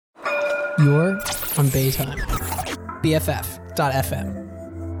You're on Baytime. BFF.FM.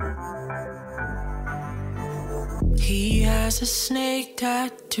 He has a snake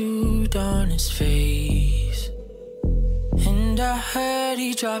tattooed on his face, and I heard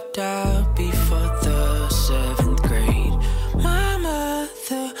he dropped out before the 7th grade. My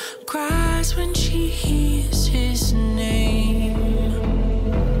mother cries when she hears his name,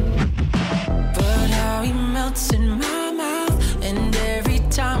 but how he melts in my mouth, and every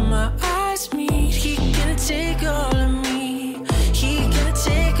time my eyes meet, he can take all of me. He can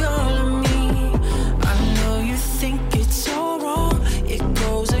take all of me. I know you think it's all wrong, it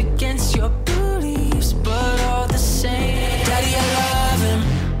goes against your beliefs, but all the same, Daddy, I love him.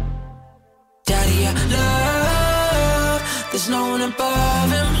 Daddy, I love, there's no one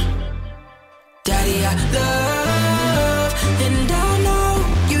above him. Daddy, I love, and I know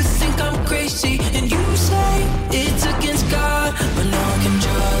you think I'm crazy, and you say it's against God, but no one can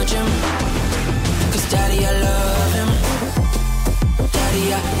judge him, 'cause Daddy, I love him. Daddy,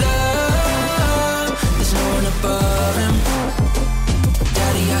 I love, there's no one above him.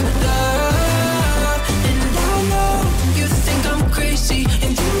 Daddy, I love, and I know you think I'm crazy,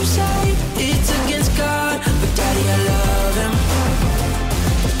 and you say it's against God, but Daddy, I love him.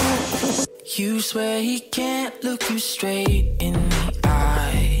 You swear he can't look you straight in the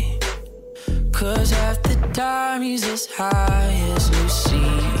eye, 'cause half the time he's as high as Lucy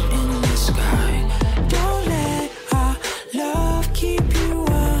in the sky. Don't let our love keep you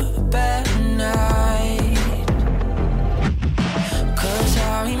up at night, 'cause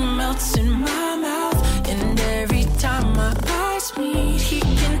how he melts in my mouth, and every time my eyes meet, he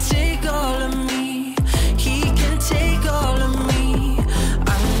can take all of me. He can take all of me.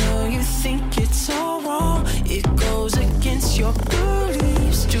 I know you think it's all wrong, it goes against your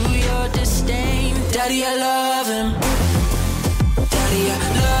beliefs, to your disdain. Daddy, I love him. Daddy, I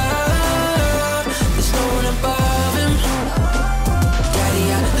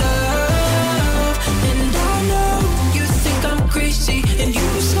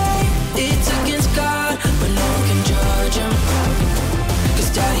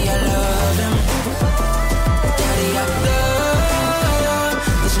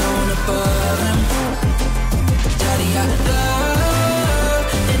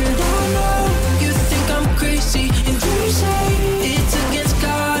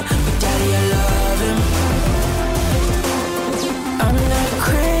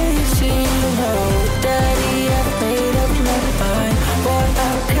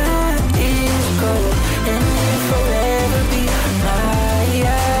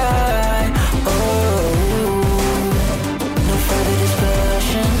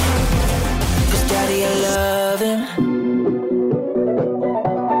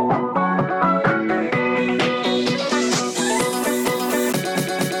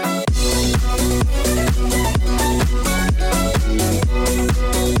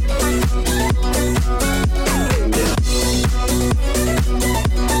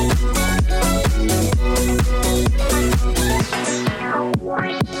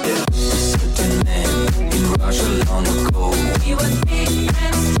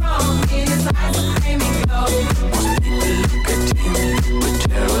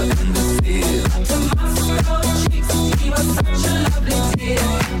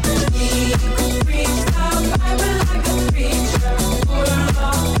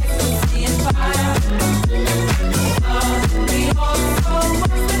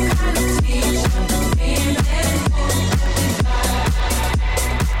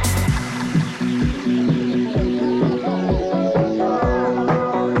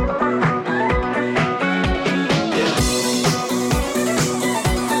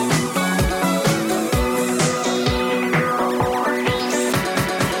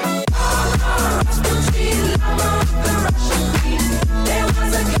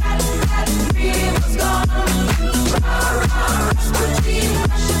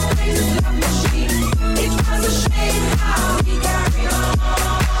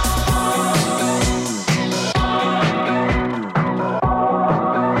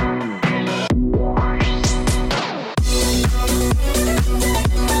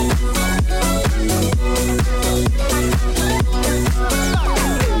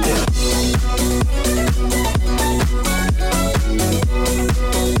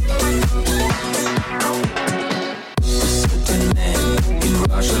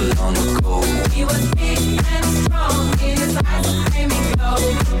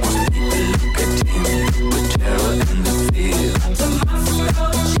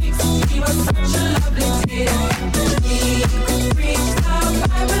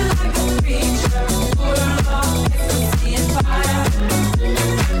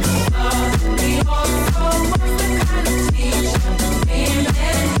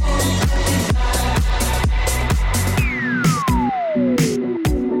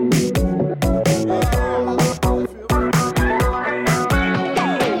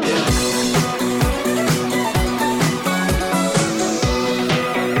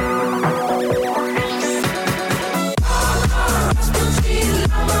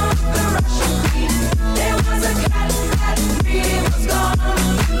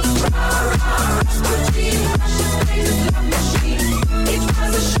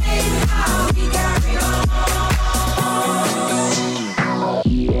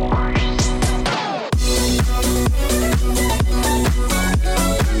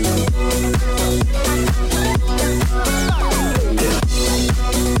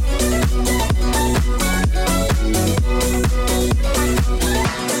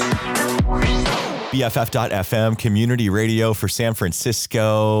BFF.FM, community radio for San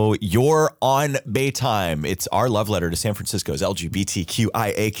Francisco. You're on Baytime. It's our love letter to San Francisco's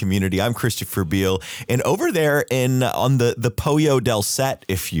LGBTQIA community. I'm Christopher Beal. And over there on the Pollo del Set,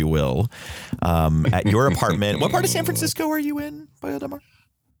 if you will, at your apartment. What part of San Francisco are you in, Pollo del Mar?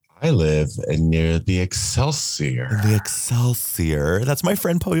 I live near the Excelsior. The Excelsior. That's my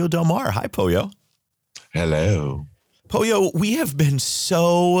friend Pollo del Mar. Hi, Pollo. Hello. Pollo, we have been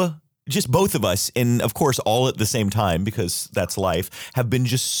just both of us, and of course all at the same time, because that's life, have been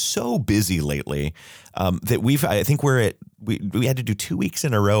just so busy lately that we had to do 2 weeks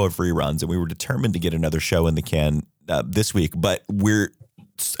in a row of reruns, and we were determined to get another show in the can this week, but we're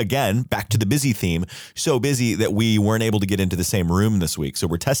again back to the busy theme, so busy that we weren't able to get into the same room this week. So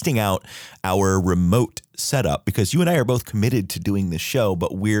we're testing out our remote setup because you and I are both committed to doing this show,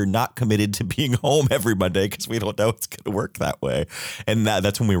 but we're not committed to being home every Monday because we don't know it's going to work that way. And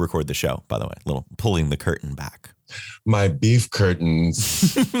that's when we record the show, by the way, little pulling the curtain back. My beef curtains.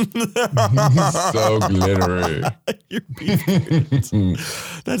 So glittery. Your beef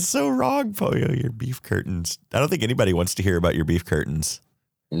curtains. That's so wrong, Pollo, your beef curtains. I don't think anybody wants to hear about your beef curtains.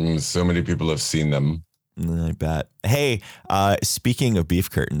 So many people have seen them. I bet. Hey, speaking of beef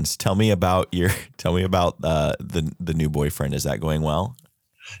curtains, tell me about the new boyfriend. Is that going well?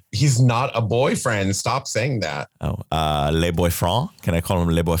 He's not a boyfriend. Stop saying that. Oh, le boyfriend? Can I call him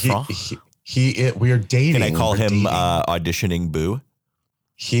le boyfriend? We're dating. Can I call him auditioning boo?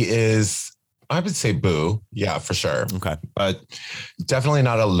 He is, I would say boo. Yeah, for sure. Okay. But definitely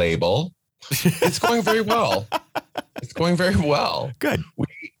not a label. It's going very well. It's going very well. Good. We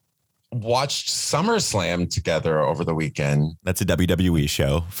watched SummerSlam together over the weekend. That's a WWE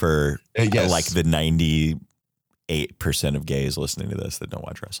show for like the 98% of gays listening to this that don't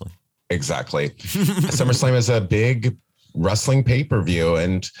watch wrestling. Exactly. SummerSlam is a big wrestling pay-per-view,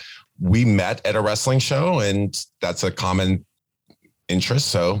 and we met at a wrestling show, and that's a common interest.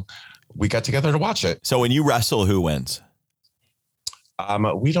 So we got together to watch it. So when you wrestle, who wins?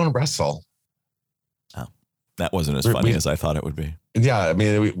 We don't wrestle. Oh, that wasn't as funny as I thought it would be. Yeah, I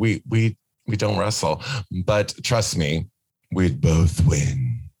mean, we don't wrestle, but trust me, we'd both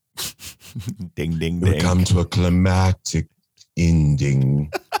win. Ding, ding, ding. We come to a climactic ending.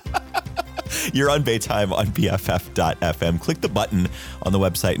 You're on Baytime on BFF.FM. Click the button on the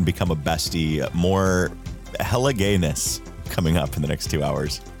website and become a bestie. More hella gayness coming up in the next 2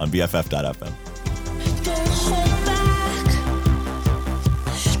 hours on BFF.FM. Don't hold back.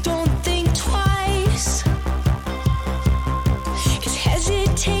 Don't think twice. 'Cause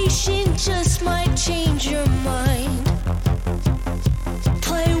hesitation just might change your mind.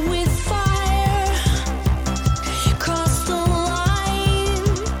 Play with fire. Cross the line.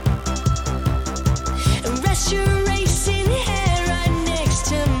 And rest your racing hair right next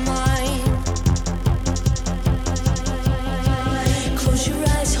to mine. Close your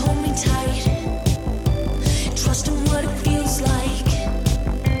eyes, hold me tight. Trust in what it feels like.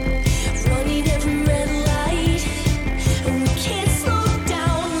 Running every red light. And we can't slow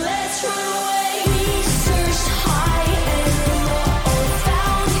down, let's run away. We searched high and low,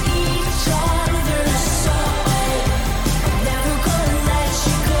 found each other's soul. I'm never gonna let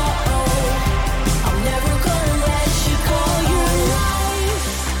you go. I'm never gonna let you go. Your life,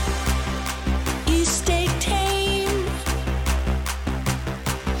 you stay tame.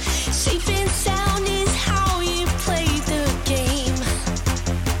 Safe and sound is how you play the game.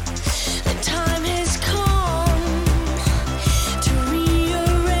 The time has come to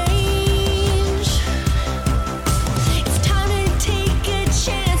rearrange. It's time to take a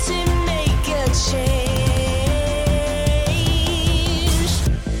chance and make a change.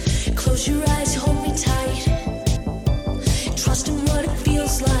 Close your eyes, hold me tight. Trust in what it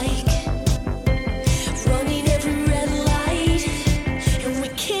feels like. Running every red light. And we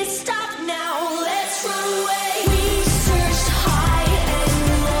can't stop now, let's run away. We searched high and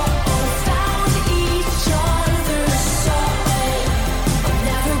low, found each other's soul. I'm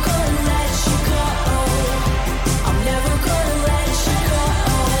never gonna let you go. I'm never gonna let you go.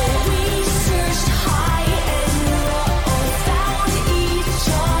 We searched high and low, found each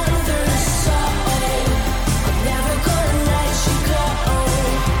other's soul. I'm never gonna let you go.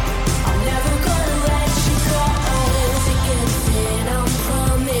 I'm never gonna let you go. Thick and thin, I'm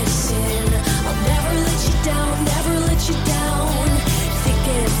promising I'll never let you down, never let you down. Thick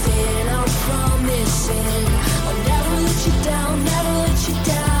and thin, I'm promising I'll never let you down, never let you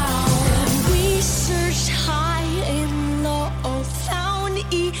down. We searched high and low, found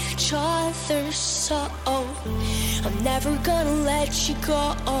each other's soul. I'm never gonna let you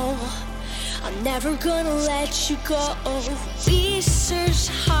go. I'm never gonna let you go. We searched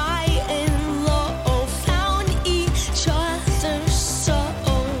high and low,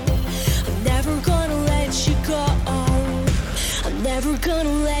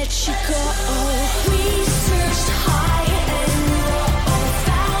 gonna let you go. We searched high and low,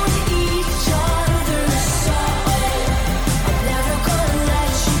 found each other's soul. I'm never gonna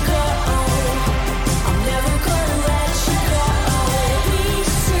let you go. I'm never gonna let you go. We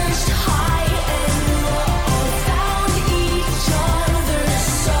searched high and low, found each other's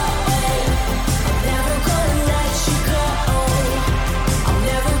soul. I'm never gonna let you go. I'm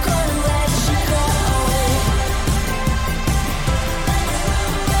never gonna let you go.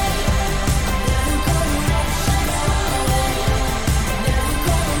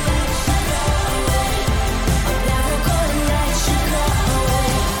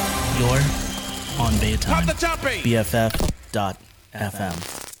 You're on Baytime. Pop the jumpy. BFF.FM.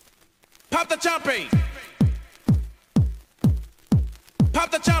 Pop the jumpy. Pop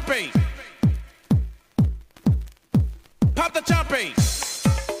the jumpy. Pop the jumpy.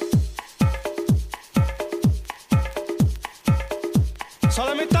 So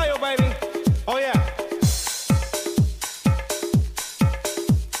let me tell you, baby. Oh yeah.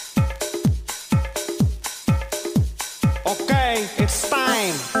 Okay, it's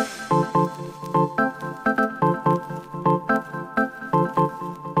time.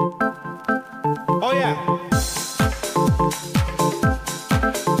 Oh yeah.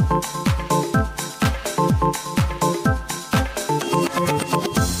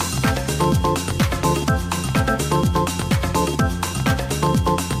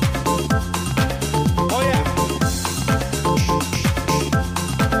 Oh yeah.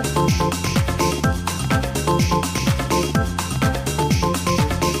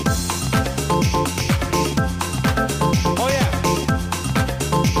 Oh yeah.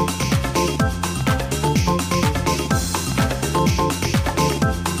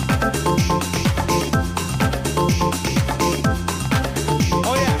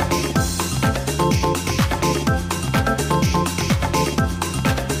 Oh yeah.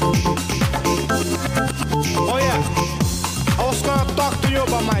 Oh yeah. I was gonna talk to you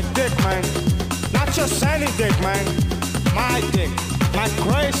about my dick, man. Not just any dick, man. My dick. My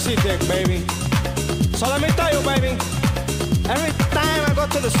crazy dick, baby. So let me tell you, baby. Every time I go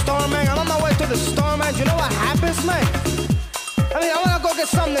to the store, man, I'm on my way to the store, man. You know what happens, man? I mean, I wanna go get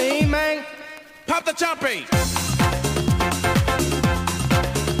something to eat, man. Pop the jumpy.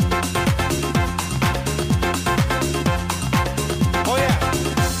 Oh yeah.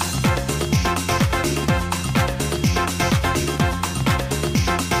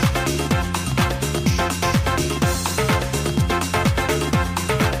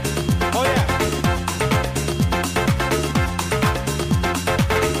 Oh yeah.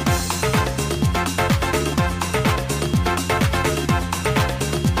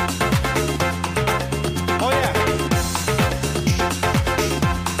 Oh yeah.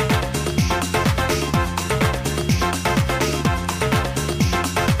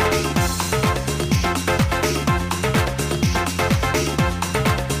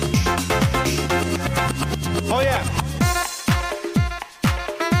 Oh yeah.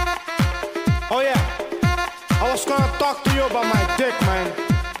 Oh yeah. I was gonna talk to you about my dick, man.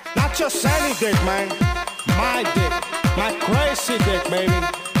 Not just any dick, man. My dick. My crazy dick, baby.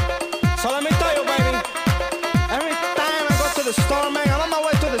 So let me tell you, baby. Every time I go to the store, man, I'm on my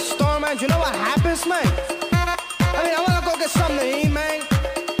way to the store, man. You know what happens, man? I mean, I wanna go get something to eat, man.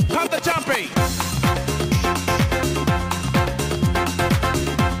 Pop the jumpy.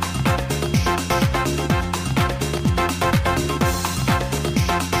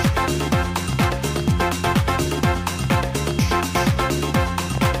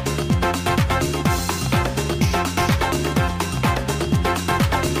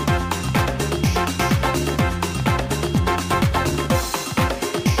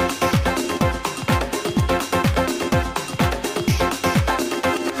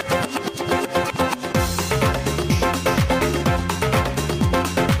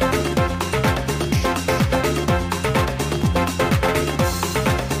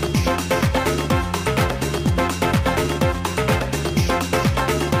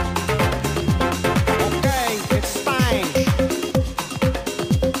 Okay, it's time.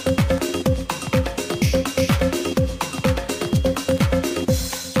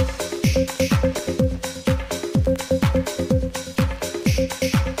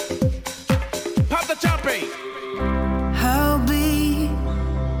 Pop the jumpy. I'll be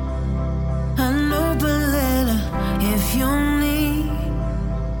an open letter if you need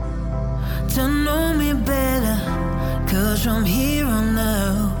to know me better. 'Cause from here on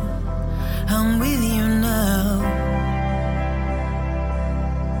out, I'm with you now.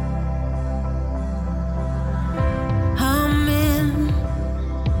 I'm in.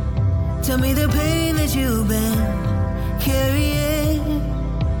 Tell me the pain that you've been carrying.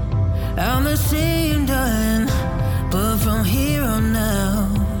 I'm the same, darling, but from here on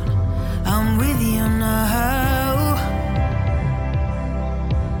out, I'm with you now.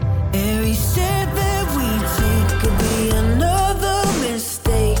 Every step that we take could be another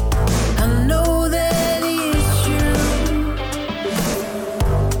mistake. I know that it's true,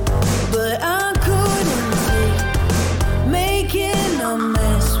 but I couldn't take making a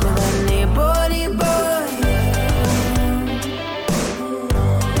mess with anybody but you.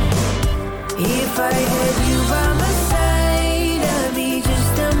 If I had you by my side, I'd be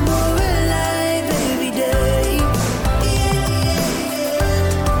just a more alive every day.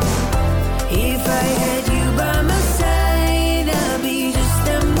 If I had you by my side, I'd be just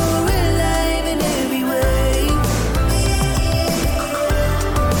a more alive in every way.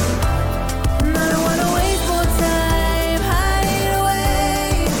 And I don't wanna waste more time hiding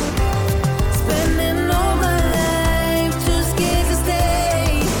away, spending all my life just scared to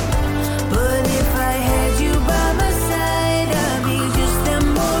stay. But if I had you by my side, I'd be just a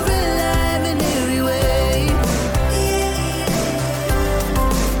more alive in every way.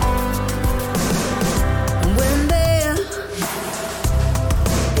 When there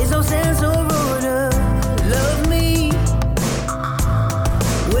is no sense or order, love me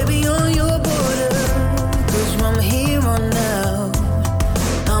way beyond your border. 'Cause from here on out,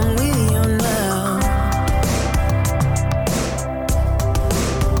 I'm with you now.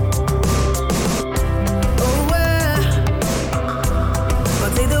 Oh,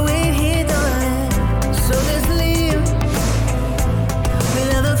 I'll take the weight here, darling. So let's live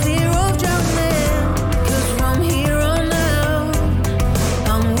without the fear of drowning. 'Cause from here on out,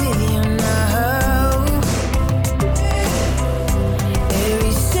 I'm with you now.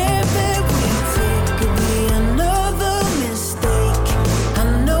 Every step that we take could be another mistake. I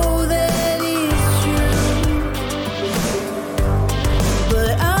know that it's true, but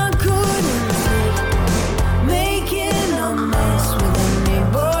I couldn't take making a mess with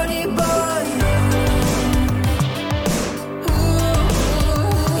anybody but you.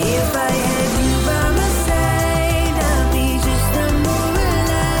 If I had you by my side, I'd be just a more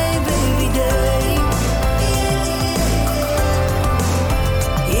alive every day.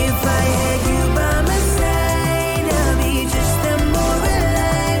 If I had you by my side, I'd be just a more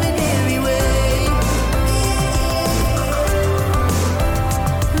alive in every way.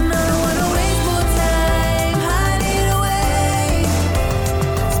 And I don't wanna waste more time hiding away,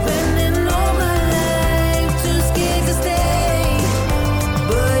 spending all my life too scared to stay.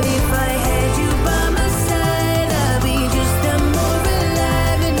 But if I had you by my side, I'd be just a more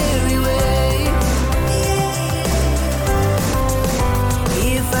alive in every way.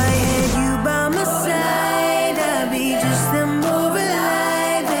 If I had you by my side, I'd be just a more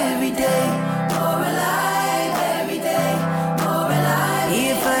alive every day. More alive every day. More alive.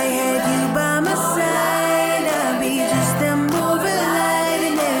 If I had you by my side, I'd be just a more alive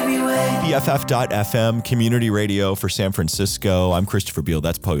in every way. BFF.FM, community radio for San Francisco. I'm Christopher Beal.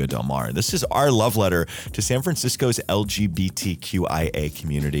 That's Pollo Del Mar. This is our love letter to San Francisco's LGBTQIA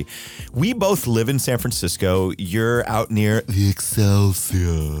community. We both live in San Francisco. You're out near the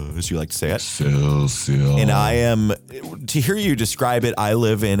Excelsior, as you like to say it. And I am, to hear you describe it, I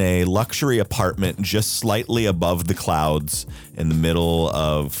live in a luxury apartment just slightly above the clouds in the middle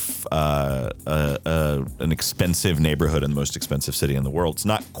of an expensive neighborhood in the most expensive city in the world. It's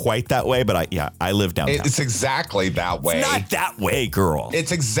not quite that way, but I live downtown. It's exactly that way. It's not that way, girl.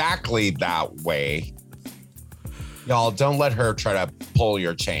 It's exactly that way. Y'all, don't let her try to pull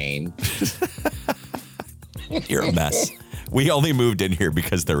your chain. You're a mess. We only moved in here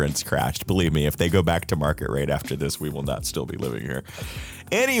because the rents crashed. Believe me, if they go back to market rate after this, we will not still be living here.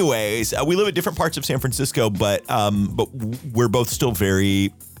 Anyways, we live at different parts of San Francisco, but we're both still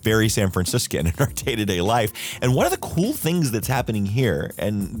very, very San Franciscan in our day-to-day life. And one of the cool things that's happening here,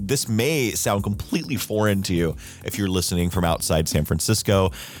 and this may sound completely foreign to you if you're listening from outside San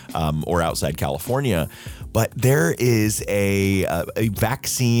Francisco or outside California, but there is a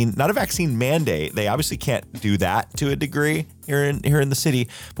vaccine, not a vaccine mandate. They obviously can't do that to a degree here in the city.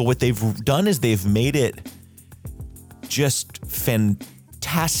 But what they've done is they've made it just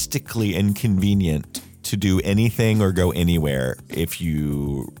fantastically inconvenient to do anything or go anywhere if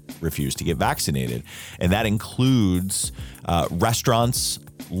you refuse to get vaccinated. And that includes restaurants,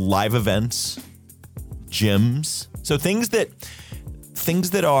 live events, gyms. So things that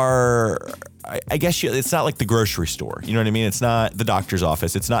are, I guess it's not like the grocery store. You know what I mean? It's not the doctor's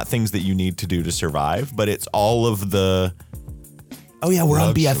office. It's not things that you need to do to survive, but it's all of the, oh yeah, we're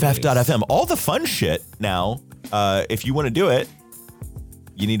on BFF.FM. All the fun shit now. If you want to do it,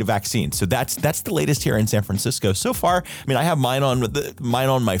 you need a vaccine. So that's the latest here in San Francisco. So far, I mean, I have mine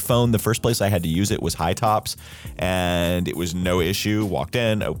on my phone. The first place I had to use it was High Tops, and it was no issue. Walked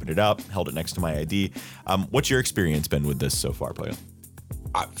in, opened it up, held it next to my ID. What's your experience been with this so far, Pollo?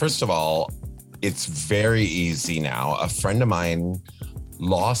 First of all, it's very easy now. A friend of mine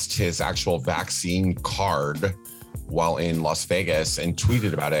lost his actual vaccine card while in Las Vegas and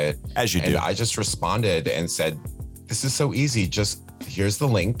tweeted about it. As you do. And I just responded and said, this is so easy. Just here's the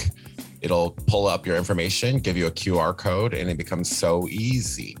link. It'll pull up your information, give you a QR code, and it becomes so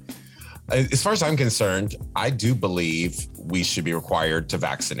easy. As far as I'm concerned, I do believe we should be required to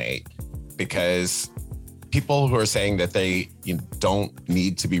vaccinate, because people who are saying that they don't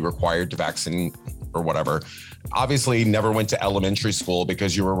need to be required to vaccinate or whatever, obviously never went to elementary school,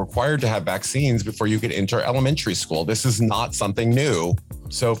 because you were required to have vaccines before you could enter elementary school. This is not something new.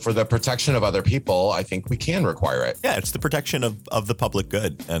 So for the protection of other people, I think we can require it. Yeah, it's the protection of the public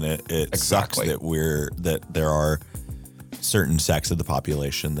good. And it Exactly. sucks that there are certain sects of the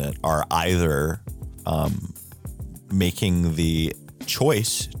population that are either making the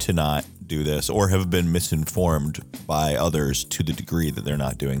choice to not do this or have been misinformed by others to the degree that they're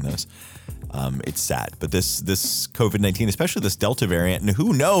not doing this. It's sad, but this COVID-19, especially this Delta variant, and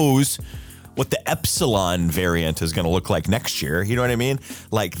who knows what the Epsilon variant is going to look like next year. You know what I mean?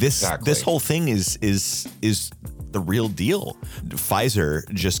 Like this whole thing is the real deal. Pfizer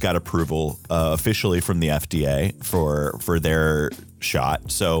just got approval officially from the FDA for their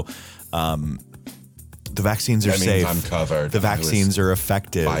shot. So the vaccines are That safe. means I'm covered. The vaccines are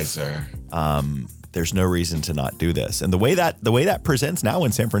effective. Pfizer. There's no reason to not do this. And the way that presents now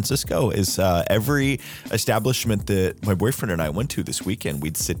in San Francisco is every establishment that my boyfriend and I went to this weekend,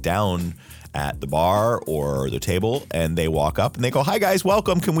 we'd sit down at the bar or the table, and they walk up and they go, "Hi guys,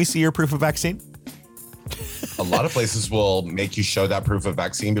 welcome. Can we see your proof of vaccine?" A lot of places will make you show that proof of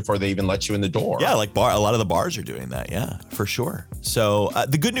vaccine before they even let you in the door. Yeah, like a lot of the bars are doing that. Yeah, for sure. So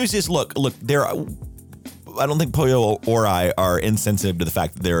the good news is, look, I don't think Pollo or I are insensitive to the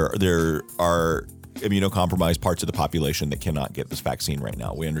fact that there are immunocompromised parts of the population that cannot get this vaccine right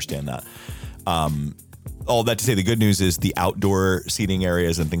now. We understand that. All that to say, the good news is the outdoor seating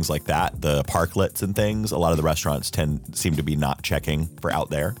areas and things like that, the parklets and things, a lot of the restaurants seem to be not checking for out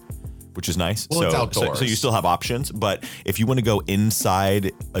there, which is nice. Well, it's outdoors. So you still have options. But if you want to go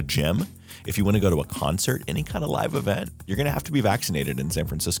inside a gym, if you want to go to a concert, any kind of live event, you're going to have to be vaccinated in San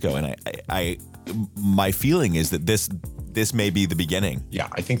Francisco. And my feeling is that this may be the beginning. Yeah,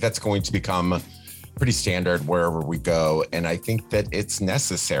 I think that's going to become pretty standard wherever we go. And I think that it's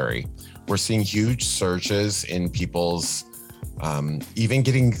necessary. We're seeing huge surges in people's even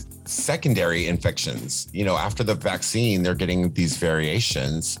getting secondary infections. After the vaccine, they're getting these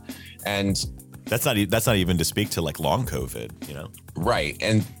variations. And that's not even to speak to like long COVID, Right.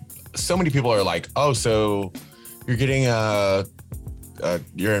 And so many people are like, oh, so you're getting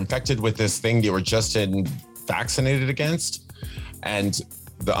you're infected with this thing you were just vaccinated against. And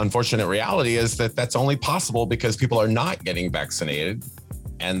the unfortunate reality is that that's only possible because people are not getting vaccinated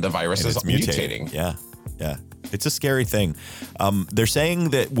and the virus is mutating. Yeah. It's a scary thing. They're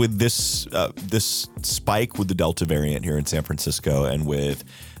saying that with this spike with the Delta variant here in San Francisco and with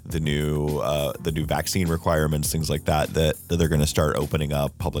the new vaccine requirements, things like that they're going to start opening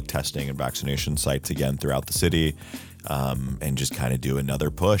up public testing and vaccination sites again throughout the city, and just kind of do another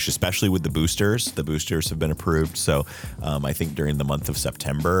push, especially with the boosters. The boosters have been approved. So I think during the month of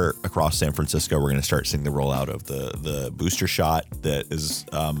September across San Francisco, we're going to start seeing the rollout of the booster shot that is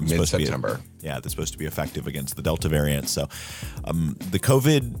mid-September. That's supposed to be effective against the Delta variant. So the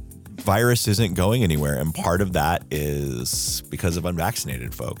COVID virus isn't going anywhere. And part of that is because of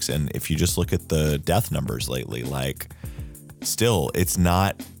unvaccinated folks. And if you just look at the death numbers lately, still, it's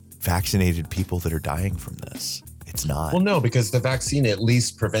not vaccinated people that are dying from this. It's not. Well, no, because the vaccine at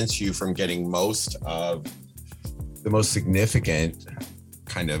least prevents you from getting most of the most significant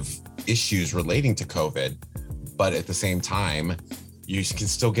kind of issues relating to COVID. But at the same time, you can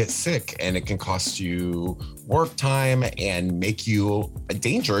still get sick and it can cost you work time and make you a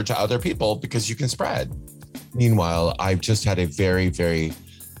danger to other people because you can spread. Meanwhile, I've just had a very, very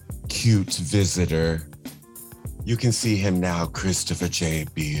cute visitor. You can see him now, Christopher J.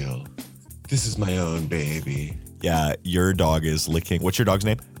 Beale. This is my own baby. Yeah, your dog is licking. What's your dog's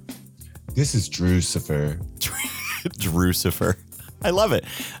name? This is Drucifer. Drucifer. I love it.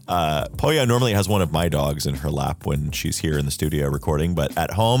 Polya normally has one of my dogs in her lap when she's here in the studio recording, but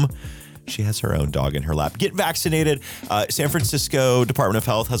at home, She has her own dog in her lap. Get vaccinated. San Francisco Department of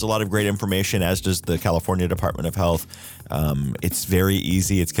Health has a lot of great information, as does the California Department of Health. It's very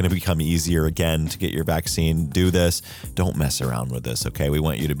easy. It's going to become easier again to get your vaccine. Do this. Don't mess around with this, okay? We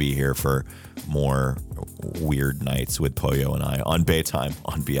want you to be here for more weird nights with Pollo and I on Baytime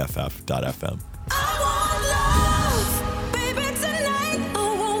on BFF.FM. I want love, baby, tonight. I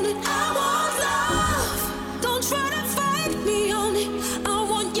want it. I want love. Don't try to fight me on it. I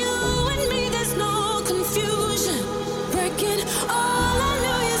want you and me. There's no confusion. Breaking all our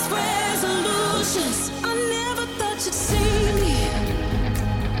New Year's resolutions. I never thought you'd see me.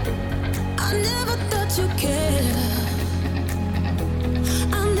 I never thought you'd care.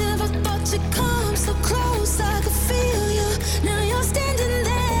 I never thought you'd come so close. I could feel you. Now you're standing there.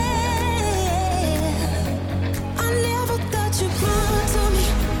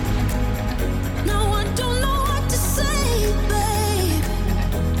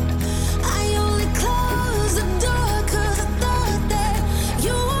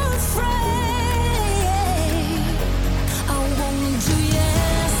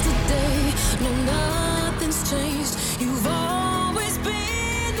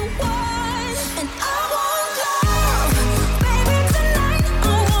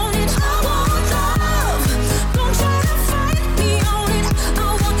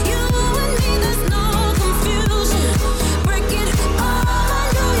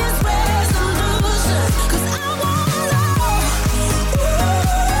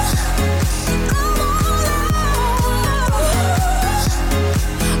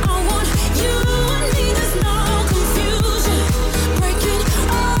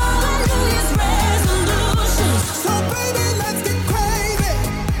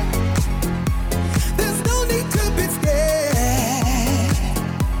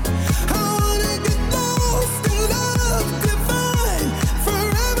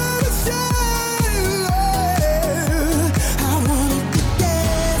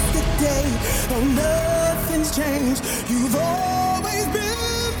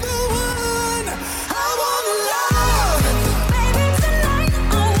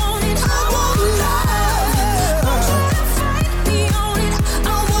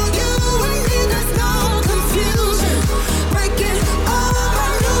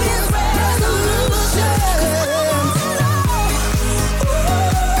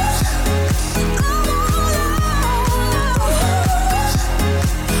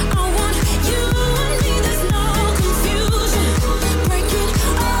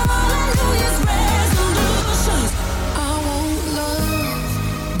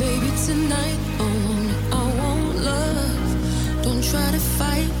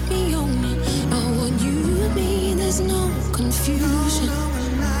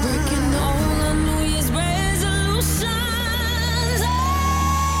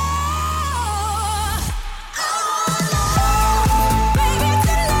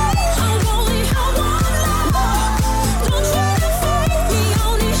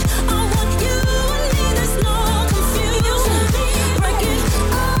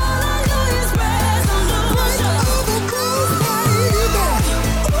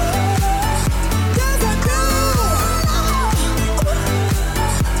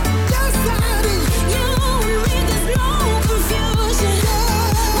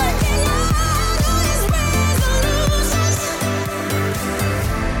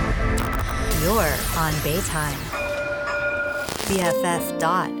 Baytime.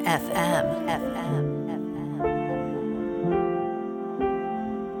 BFF.FM.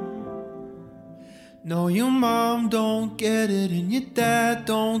 No, your mom don't get it, and your dad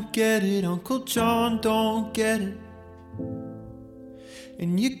don't get it, Uncle John don't get it.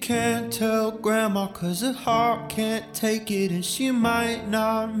 And you can't tell Grandma 'cause her heart can't take it, and she might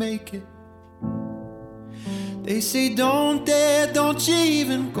not make it. They say don't dare, don't you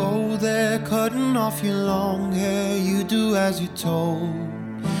even go there, cutting off your long hair, you do as you're told.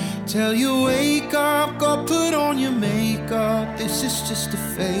 Tell you wake up, go put on your makeup, this is just a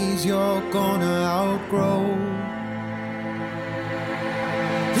phase you're gonna outgrow.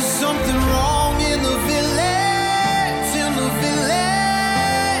 There's something wrong in the village, in the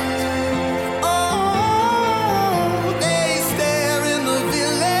village. Oh, they stare in the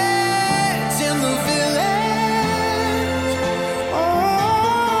village, in the village.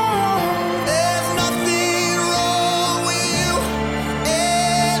 Oh, there's nothing wrong with you.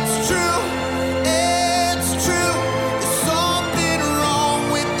 It's true, it's true. There's something wrong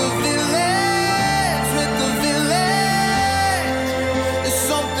with the village, with the village. There's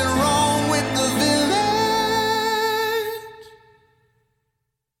something wrong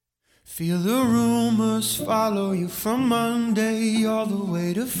follow you from Monday all the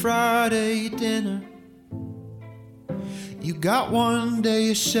way to Friday dinner. You got one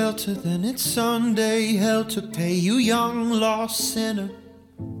day of shelter, then it's Sunday hell to pay, you young lost sinner.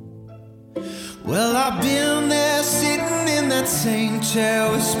 Well, I've been there sitting in that same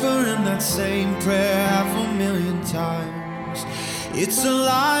chair, whispering that same prayer 500,000 times. It's a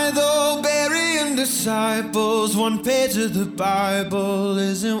lie though, burying disciples. One page of the Bible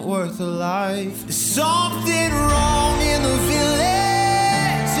isn't worth a life. There's something wrong in the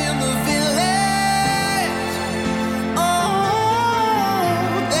village, in the village. Oh,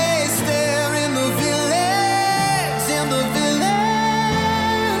 they stare in the village, in the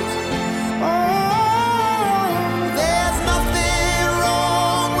village. Oh, there's nothing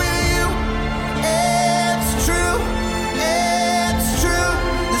wrong with you. It's true. It's true.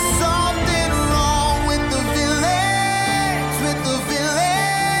 There's something wrong with the village, with the village.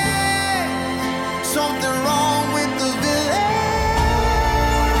 Something wrong with the village.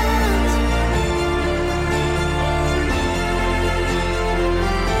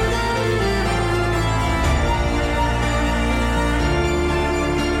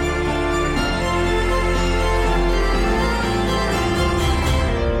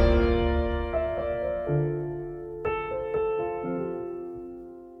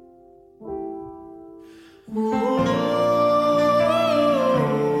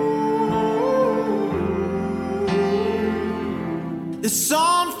 There's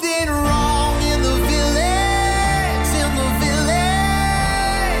something wrong in the village, in the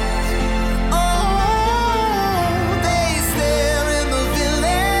village. Oh, they stare in the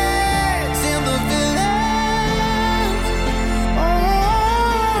village, in the village. Oh,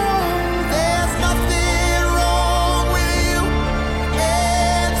 there's nothing wrong with you.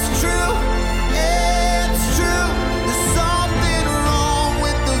 It's true, it's true. There's something wrong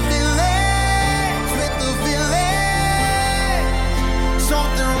with the village, with the village.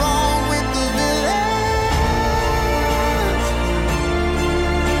 Something wrong with the village.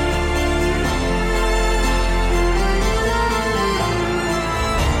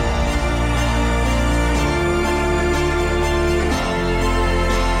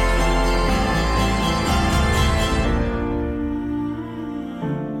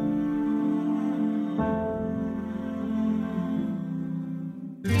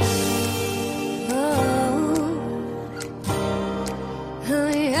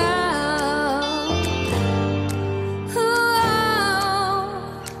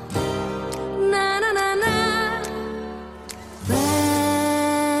 When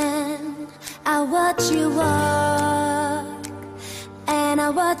I watch you walk and I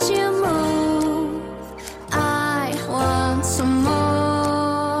watch you move, I want some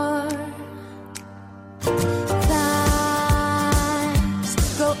more. Thighs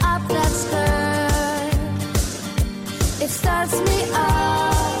go up that skirt, it starts me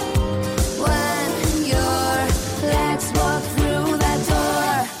up when your legs walk through that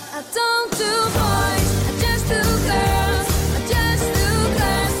door. I don't do boys, I just do girls. I just do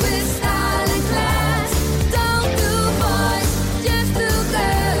girls with style and class. Don't do boys, just do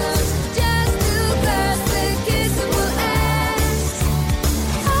girls. Just do girls with kissable ass.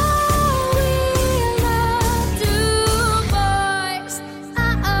 Oh, we love do boys.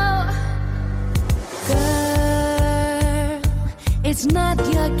 Girl, it's not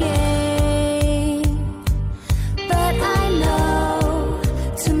your game, but I know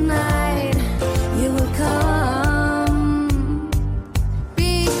tonight you will come.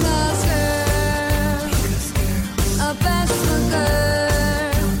 Because girl, a best for girl.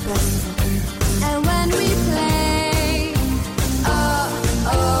 And when we play, oh,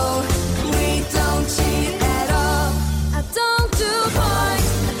 we don't cheat at all. I don't do boys,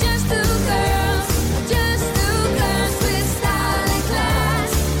 I just do girls. I just do girls with style and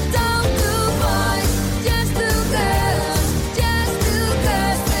class. Don't do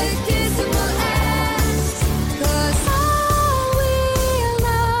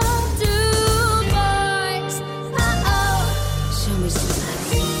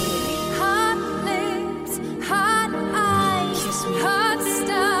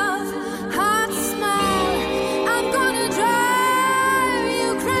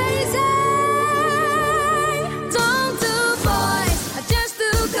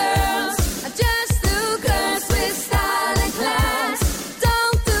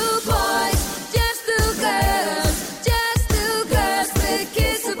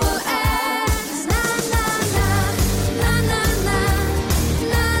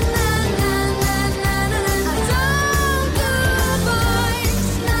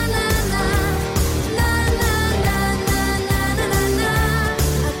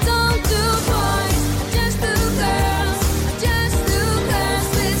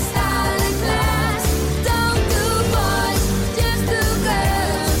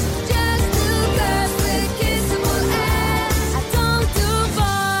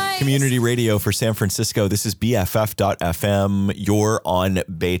radio for San Francisco. This is BFF.FM. You're on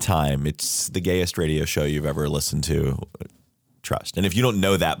Baytime. It's the gayest radio show you've ever listened to. Trust. And if you don't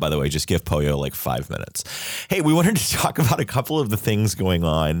know that, by the way, just give Poyo like 5 minutes. Hey, we wanted to talk about a couple of the things going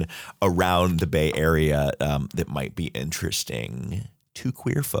on around the Bay Area that might be interesting to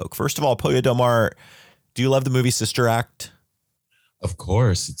queer folk. First of all, Poyo Del Mar, do you love the movie Sister Act? Of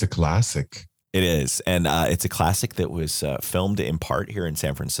course. It's a classic. It is. And it's a classic that was filmed in part here in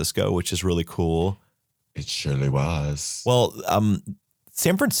San Francisco, which is really cool. It surely was. Well,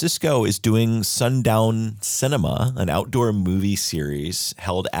 San Francisco is doing Sundown Cinema, an outdoor movie series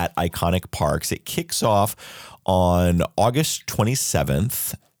held at iconic parks. It kicks off on August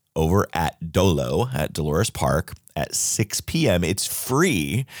 27th over at Dolo at Dolores Park at 6 p.m. It's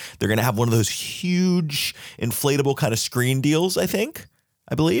free. They're going to have one of those huge inflatable kind of screen deals, I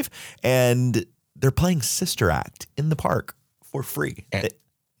believe. And they're playing Sister Act in the park for free. And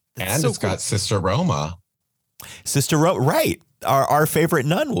so it's got Sister Roma. Sister Roma, right. Our favorite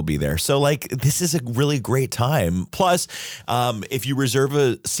nun will be there. So, like, this is a really great time. Plus, if you reserve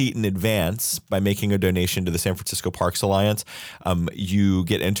a seat in advance by making a donation to the San Francisco Parks Alliance, you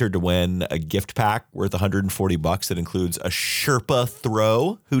get entered to win a gift pack worth $140 that includes a Sherpa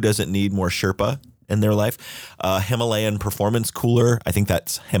throw. Who doesn't need more Sherpa in their life? A Himalayan performance cooler. I think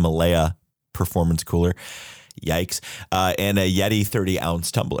that's Himalaya performance cooler. Yikes. And a Yeti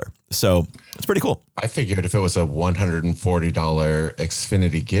 30-ounce tumbler. So it's pretty cool. I figured if it was a $140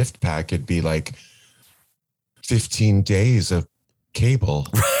 Xfinity gift pack, it'd be like 15 days of cable.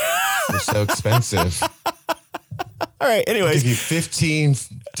 They're so expensive. All right. Anyways. I'll give you 15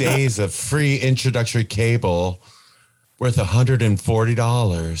 days of free introductory cable worth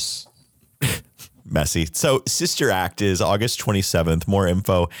 $140. Messy. So Sister Act is August 27th. More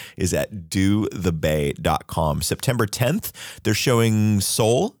info is at dothebay.com. September 10th, they're showing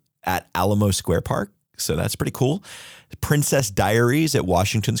Soul at Alamo Square Park. So that's pretty cool. Princess Diaries at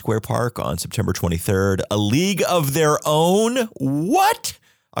Washington Square Park on September 23rd. A League of Their Own. What?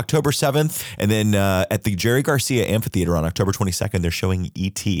 October 7th. And then at the Jerry Garcia Amphitheater on October 22nd, they're showing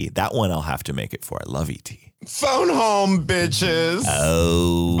E.T. That one I'll have to make it for. I love E.T. Phone home, bitches.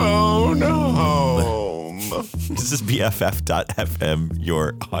 Oh. Phone home. This is BFF.FM.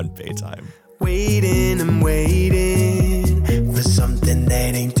 You're on Baytime. Waiting and waiting for something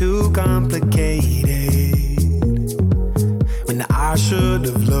that ain't too complicated. When I should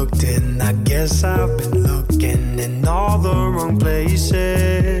have looked in, I guess I've been looking in all the wrong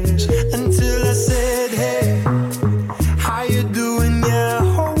places. Until I said, hey, how you doing? Yeah, I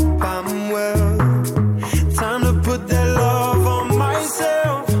hope I'm well. Time to put that love on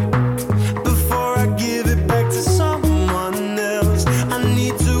myself before I give it back to someone else. I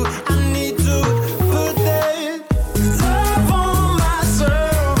need to put that love on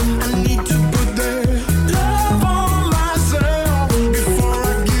myself. I need to put that love on myself before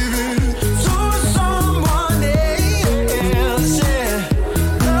I give it to someone else. Yeah,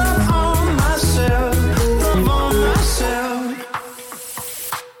 love on myself, love on myself.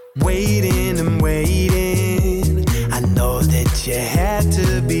 Waiting and waiting, I know that you had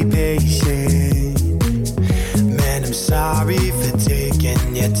to be patient. Man, I'm sorry for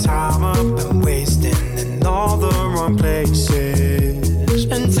taking your time up and wasting in all the wrong places.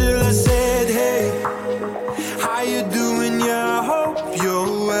 Until I said, hey, how you doing? Yeah, I hope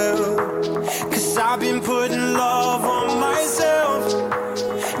you're well. 'Cause I've been putting love on myself.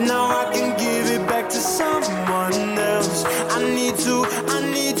 Now I can give it back to someone else. I need to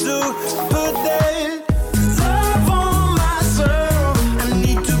put that love on myself. I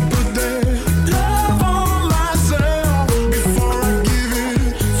need to put that love on myself before I give it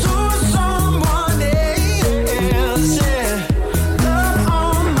to someone else. Yeah, love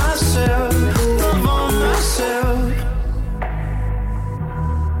on myself, love on myself.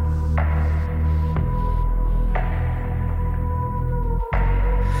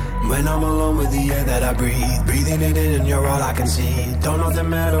 When I'm alone with the air that I breathe, breathing it in and you're all I can see. Don't nothing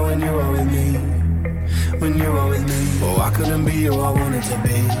matter when you are with me, when you are with me. Oh, I couldn't be who I wanted to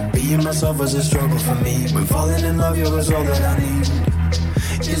be. Being myself was a struggle for me. When falling in love, you was all that I need.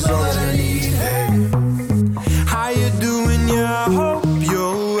 It's all that I need. Hey, how you doing? Yeah, I hope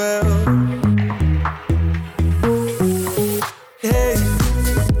you're well. Hey,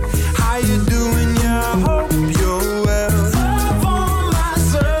 how you doing? Yeah, I hope you're well. Love on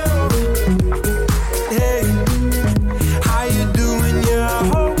myself. Hey, how you doing? Yeah, I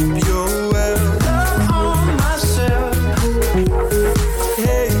hope you're well. Love on myself.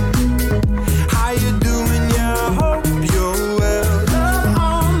 Hey, how you doing? Yeah, I hope you're well. Love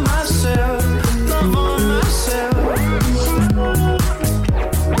on myself. Love on myself.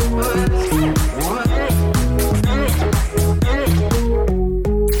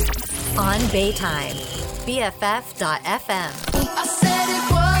 On Baytime. BFF.FM. I said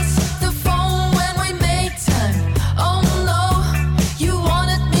it was the phone when we made time. Oh no, you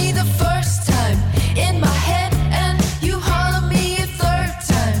wanted me the first time in my head, and you hollered me a third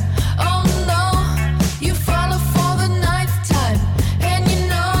time. Oh no, you follow for the ninth time, and you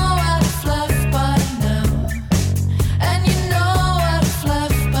know I'd have left by now. And you know I'd have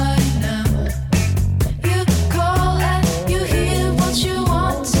left by now. You call and you hear what you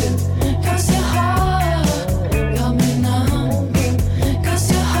want to, 'cause your heart got me numb. 'Cause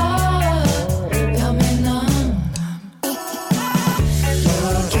your heart got me numb.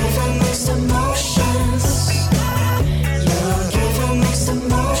 You're giving mixed emotions. You're giving mixed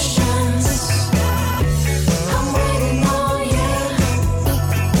emotions. I'm waiting on you.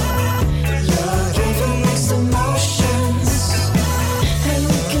 You're giving mixed emotions. And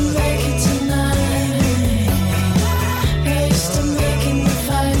we can make it tonight. You're used to making me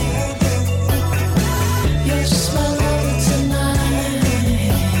fight. You're just my lover tonight.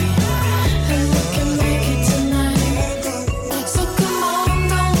 And we can make it tonight. So come on,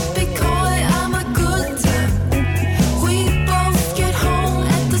 don't be coy, I'm a good time. We both get home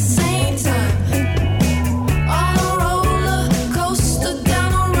at the same time. On a roller coaster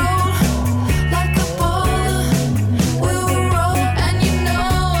down a road, like a baller, we will roll. And you know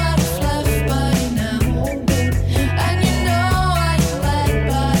I'd have left by now. And you know I'd have left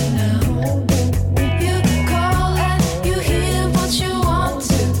by now. You call and you hear what you want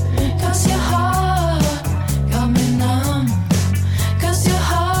to, 'cause your heart got me numb. 'Cause your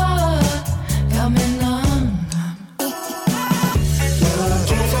heart got me numb. You're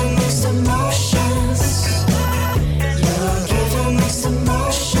giving mixed emotions. You're giving mixed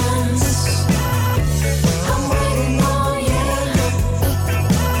emotions. I'm waiting on you.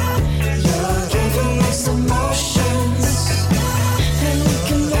 You're giving mixed emotions. And we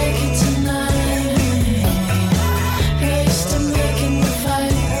can make it tonight. You're used to making me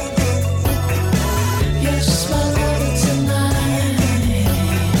fight. You're just my lover tonight.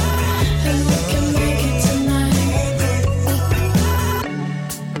 And we can make it tonight.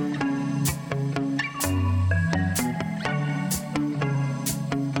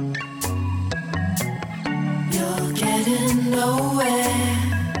 You're getting nowhere.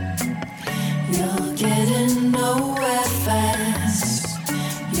 You're getting nowhere fast.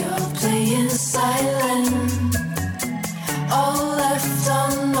 You're playing silent, all left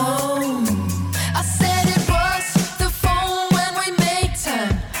unknown. I said it was the phone when we made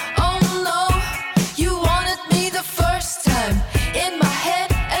time. Oh no, you wanted me the first time in my head,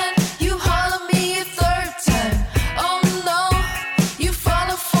 and you hollered me a third time. Oh no, you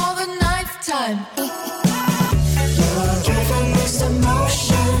follow for the ninth time. You're giving mixed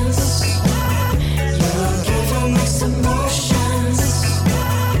emotions. You're giving mixed emotions.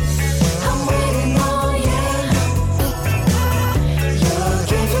 I'm waiting on you. You're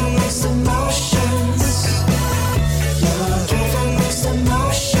giving mixed emotions. You're giving mixed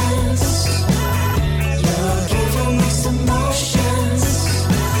emotions. You're giving mixed emotions.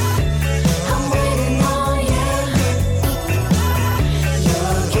 I'm waiting on you.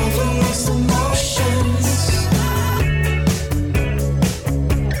 You're giving mixed emotions.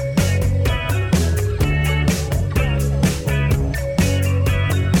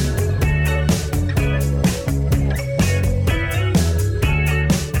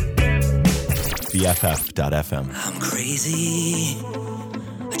 BFF.FM. I'm crazy.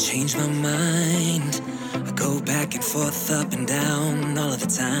 I change my mind. I go back and forth, up and down all of the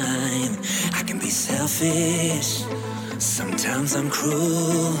time. I can be selfish. Sometimes I'm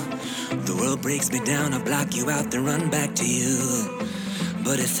cruel. The world breaks me down. I block you out, then run back to you.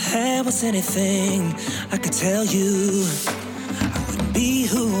 But if there was anything I could tell you, I wouldn't be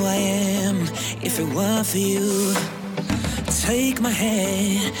who I am if it weren't for you. Take my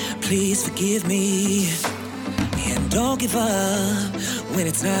hand, please forgive me. And don't give up when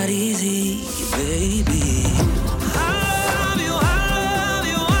it's not easy, baby. I love you, I love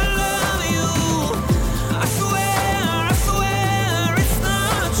you, I love you. I swear it's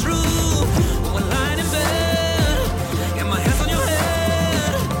not true. When lying in bed, got my hands on your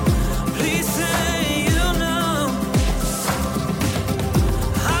head. Please say you know.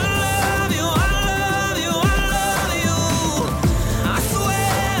 I love you, I love you, I love you. I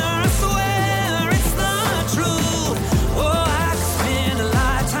swear it's not true. Oh, I could spend a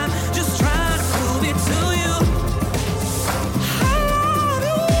lifetime just trying to prove it to you. I love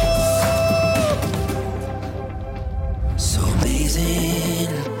you. So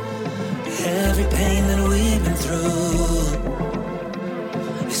amazing, every pain that we've been through.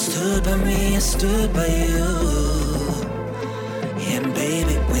 You stood by me, I stood by you. And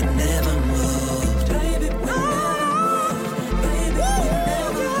baby, we never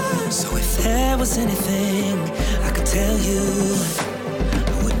was anything I could tell you,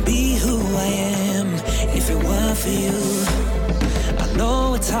 I wouldn't be who I am if it weren't for you. I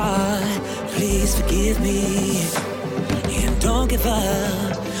know it's hard, please forgive me, and don't give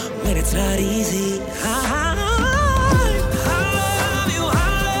up when it's not easy. I love you, I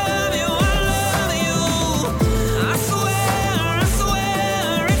love you, I love you. I swear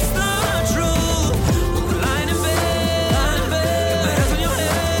it's the truth. We're lying in bed, my hands on your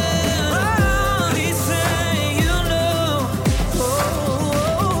head. Please say you know.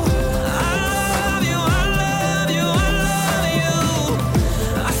 I love you, I love you, I love you.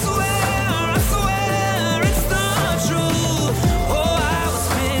 I swear it's the truth. Oh, I would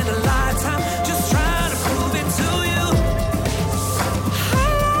spend a lifetime just trying to prove it to you. I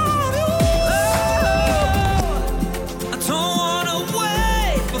love you. I don't wanna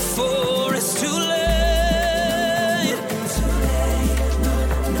wait before it's too late. Too late,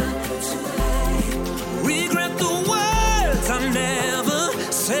 not too late. Regret the words I never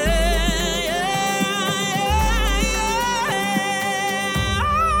say.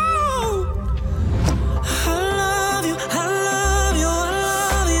 I love you, I love you, I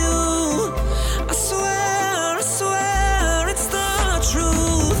love you. I swear it's the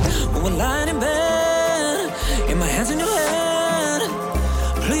truth. When we're lying in bed, in my hands in your head,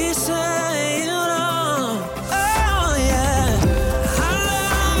 please say you know. Oh yeah. I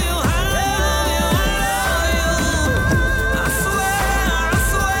love you, I love you, I love you. I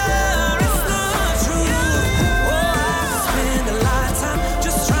swear it's the truth. Oh, I could spend a lifetime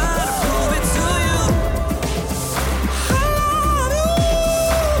just trying to prove it to you. I love you.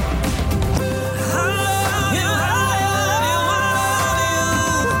 I love you, I love you,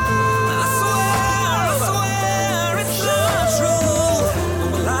 I swear it's the truth.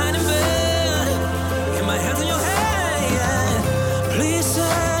 When we're lying in bed, in my hands in your head, please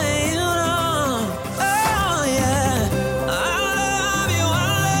say you know. Oh yeah. I love you, I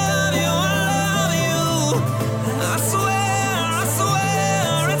love you, I love you. I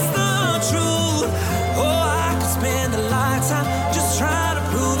swear it's the truth. Oh, I could spend a lifetime just trying to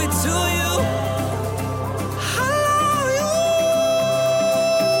prove it to you.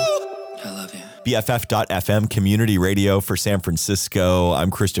 I love you. BFF.FM community radio for San Francisco. I'm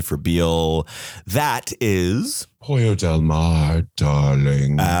Christopher Beal. That is Pollo Del Mar,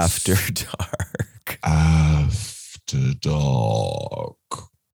 darling. After Dark. After dark.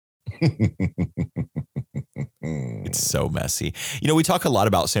 It's so messy. You know, we talk a lot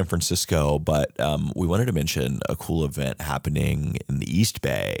about San Francisco, but we wanted to mention a cool event happening in the East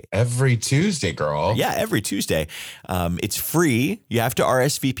Bay. Every Tuesday, girl. Yeah, every Tuesday. It's free. You have to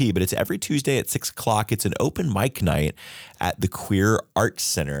RSVP, but it's every Tuesday at 6 o'clock. It's an open mic night at the Queer Arts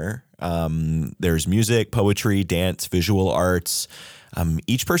Center. There's music, poetry, dance, visual arts.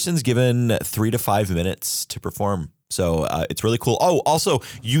 Each person's given 3 to 5 minutes to perform. So it's really cool. Oh, also,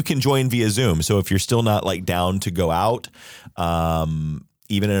 you can join via Zoom. So if you're still not like down to go out, even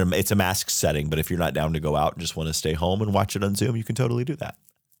it's a mask setting, but if you're not down to go out and just want to stay home and watch it on Zoom, you can totally do that.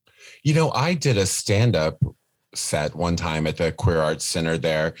 You know, I did a stand-up set one time at the Queer Arts Center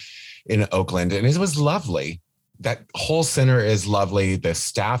there in Oakland, and it was lovely. That whole center is lovely. The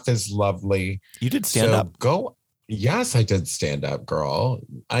staff is lovely. You did stand up. Go. Yes, I did stand up, girl.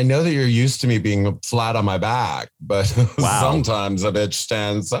 I know that you're used to me being flat on my back, but Wow. sometimes a bitch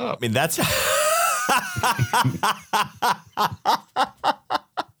stands up. I mean, that's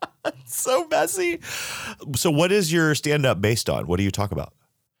so messy. So what is your stand-up based on? What do you talk about?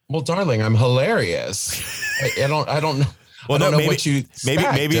 Well, darling, I'm hilarious. I don't know. Well, I don't know maybe, what you maybe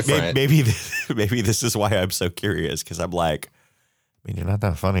this is why I'm so curious, because I'm like, I mean, you're not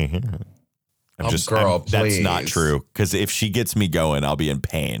that funny here. That's not please. true. Because if she gets me going, I'll be in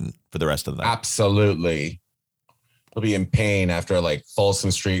pain for the rest of the night. Absolutely. I'll be in pain after like Folsom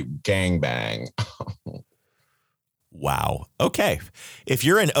Street gangbang. Wow. Okay. If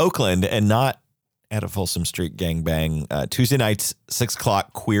you're in Oakland and not at a Folsom Street gangbang, Tuesday nights, 6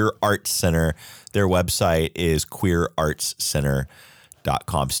 o'clock, Queer Arts Center. Their website is queerartscenter.com.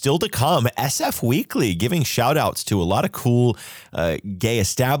 Still to come, SF Weekly, giving shout outs to a lot of cool gay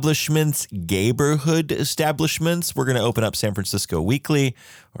establishments, gayborhood establishments. We're going to open up San Francisco Weekly,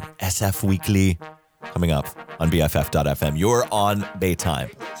 or SF Weekly, coming up on BFF.FM. You're on Baytime.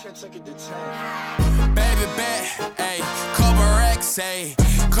 Baby bet, ayy, couple racks, ayy,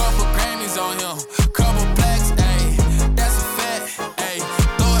 couple Grammys on him, couple blacks, ayy, that's a fact, ayy,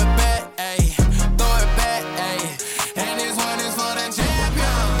 throw it back, ayy, and this one is for the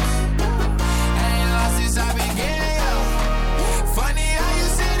champion, ain't lost since I began, yo, funny how you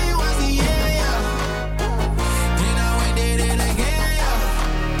said it was the year, yo, then I went did it again, yo,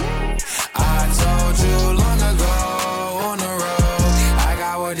 I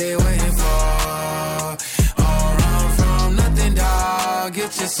dog,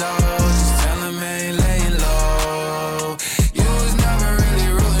 get your soul. Just tell him I ain't laying low. You was never really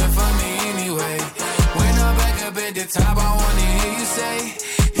rooting for me anyway. When I'm back up at the top, I wanna hear you say,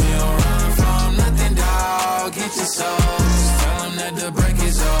 you don't run from nothing, dog, get your soul. Just tell him that the break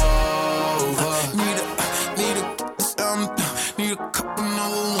is over. Need a couple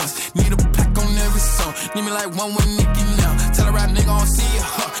number ones. Need a plaque on every song. Need me like one with Nicki now. Tell a rap nigga I don't see it,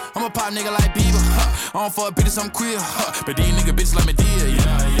 huh. I'm a pop nigga like Bieber, huh. I don't fuck bitches, I'm queer, huh. But these nigga bitches like me dear,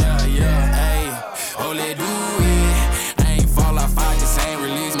 yeah. Ayy, oh, let do it. I ain't fall off, I just ain't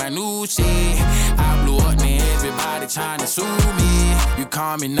release my new shit. I blew up, man, everybody tryna sue me. You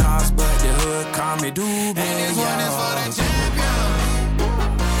call me Nas, but the hood call me Doobie. And this one is for the champion.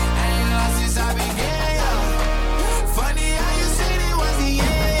 I ain't lost since I began.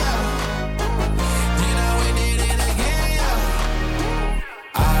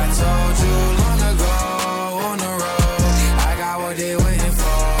 Told you long ago on the road, I got what they waiting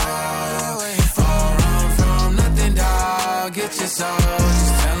for. Don't run from nothing, dog. Get your soul.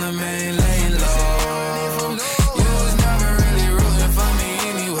 Just tell them I ain't laying low. You was never really rooting for me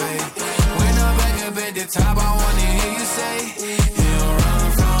anyway. When I'm back up at the top, I wanna hear you say, you don't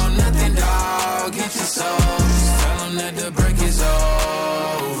run from nothing, dog. Get your soul. Just tell them that the break is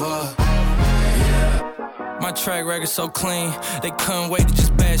over. My track record so clean, they couldn't wait to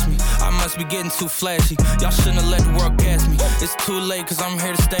just bash me. I must be getting too flashy. Y'all shouldn't have let the world gas me. It's too late cause I'm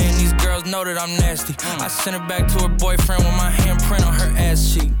here to stay and these girls know that I'm nasty. I sent her back to her boyfriend with my handprint on her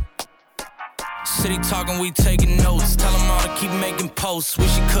ass cheek. City talking, we taking notes. Tell him all to keep making posts.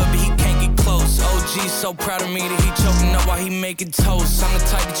 Wish he could, but he can't get close. OG so proud of me that he choking up while he making toast. I'm the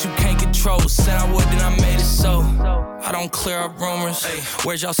type that you can't control. Said I would, then I made it so. I don't clear up rumors.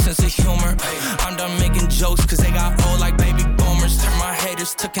 Where's y'all sense of humor? I'm done making jokes cause they got old like baby boomers. Turn my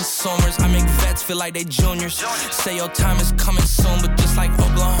haters to consumers. I make vets feel like they juniors. Say your time is coming soon, but just like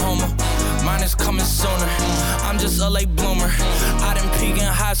Oklahoma, mine is coming sooner. I'm just a late bloomer. I didn't peak in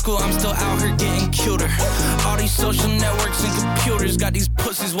high school, I'm still out here getting cuter. All these social networks and computers got these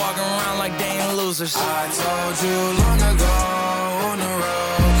pussies walking around like they ain't losers. I told you long ago on the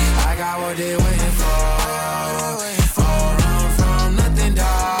road, I got what they waiting for. Don't run from nothing,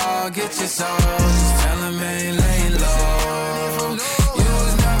 dog. Get your soul. Just tell them I ain't laying low. You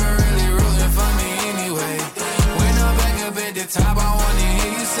was never really rooting for me anyway. When I'm back up at the top, I wanna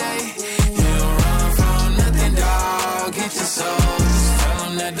hear you say, you don't run from nothing, dog. Get your soul. Just tell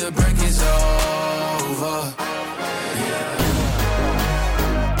them that the break is over.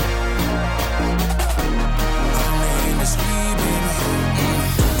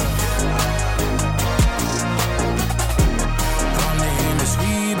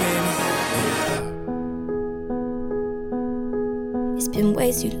 Been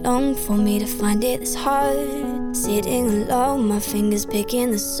way too long for me to find it this hard. Sitting alone, my fingers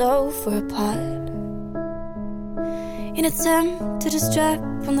picking the sofa apart. In attempt to distract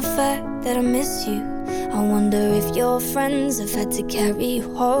from the fact that I miss you, I wonder if your friends have had to carry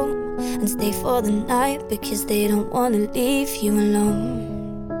you home and stay for the night because they don't want to leave you alone.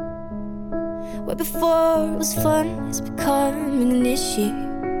 Where before it was fun, it's becoming an issue.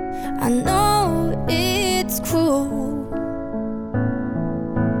 I know it's cruel,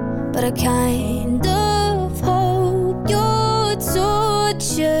 but I kind of hope you're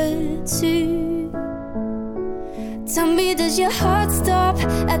tortured too. Tell me, does your heart stop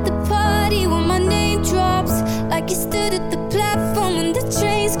at the party when my name drops? Like you stood at the platform when the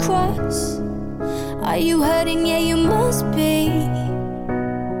trains cross? Are you hurting? Yeah, you must be.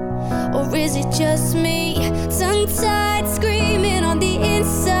 Or is it just me? Tongue-tied, screaming on the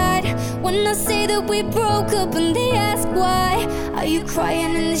inside when I say that we broke up and they ask why. Are you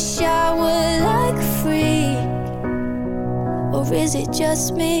crying in the shower like a freak? Or is it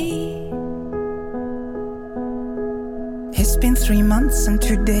just me? It's been 3 months and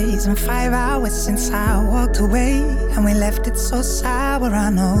 2 days and 5 hours since I walked away, and we left it so sour. I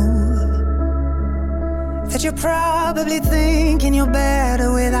know that you're probably thinking you're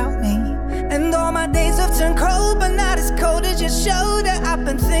better without me. And all my days have turned cold, but not as cold as your shoulder. I've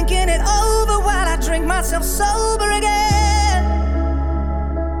been thinking it over while I drink myself sober again.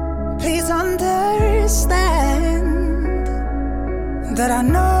 Please understand that I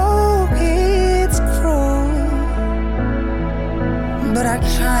know it's cruel, but I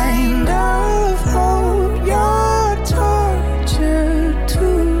kind of hope you're tortured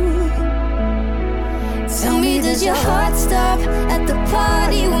too. Tell me, does your heart stop at the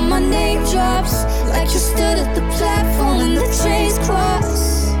party when my name drops? Like you stood at the platform when the trains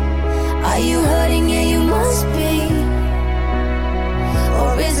cross? Are you hurting? Yeah, you must be.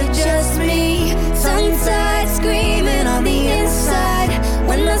 Or is it just me? Tongue-tied, screaming on the inside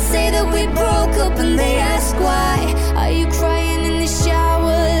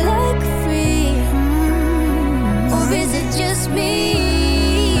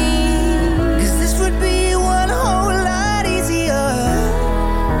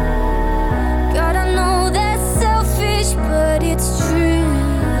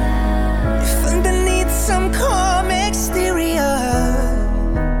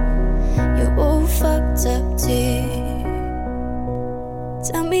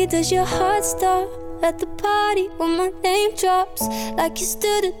me, does your heart stop at the party when my name drops? Like you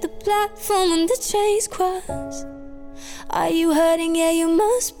stood at the platform when the trains cross. Are you hurting? Yeah, you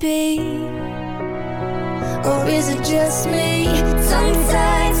must be. Or is it just me?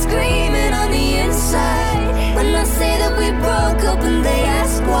 Tongue-tied, screaming on the inside when I say that we broke up and they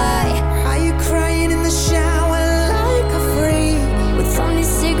ask why. Are you crying in the shower like a freak with only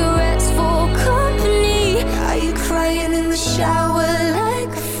cigarettes for company? Are you crying in the shower like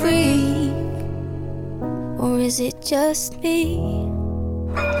a freak? Or is it just me?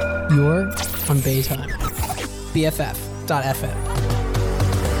 You're on Baytime. BFF.FM.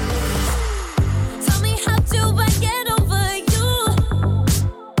 Tell me, how do I get over you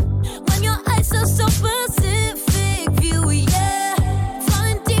when your eyes are so Pacific view? Yeah,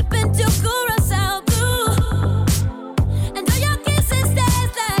 falling deep into Curaçao blue, and all your kisses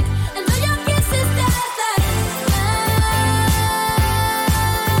taste like, and all your kisses taste like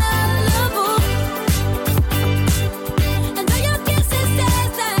Malibu, and all your kisses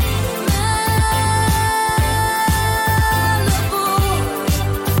taste like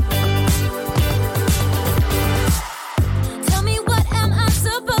Tell me, what am I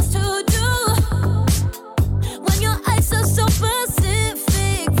supposed to do when your eyes are so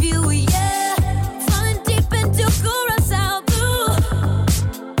Pacific view? Yeah, falling deep into Curaçao blue,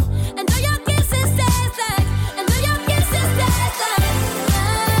 and all your kisses taste like, and all your kisses taste like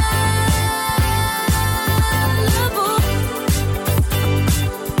Malibu,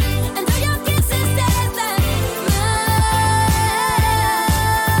 and all your kisses taste like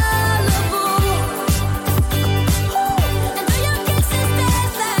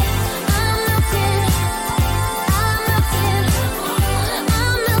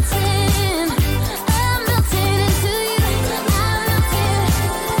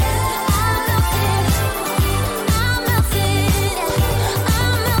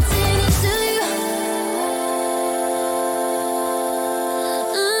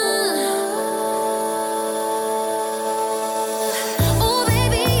Oh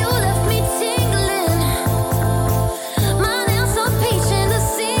baby, you left me tingling. My nails so peach and the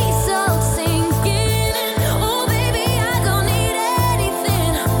sea so sinking. Oh baby, I don't need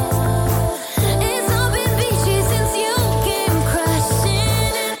anything. It's all been beachy since you came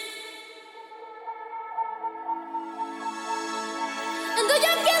crashing in. And all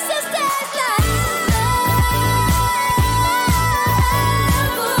your kisses taste like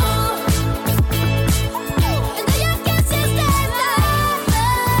and all your kisses taste like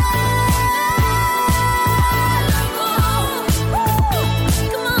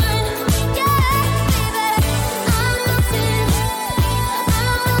come on, yeah,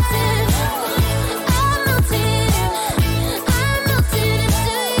 baby. I'm melting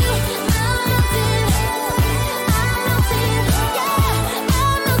into you.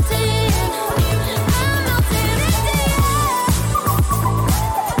 I'm melting into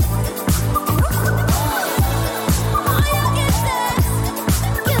you.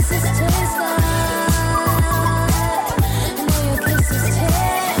 Kisses taste like, and all your kisses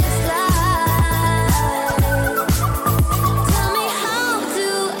taste like. Tell me, how do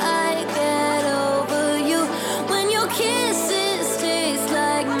I get over you when your kisses taste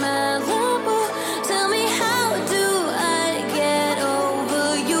like Malibu? Tell me, how do I get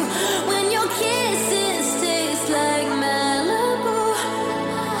over you when your kisses taste like Malibu?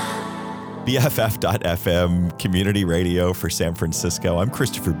 BFF.FM, community radio for San Francisco. I'm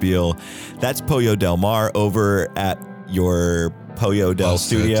Christopher Beal. That's Pollo Del Mar over at your Pollo Del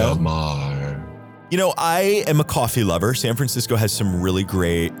Studio. Del Mar. You know, I am a coffee lover. San Francisco has some really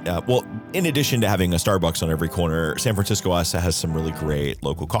great, well, in addition to having a Starbucks on every corner, San Francisco also has some really great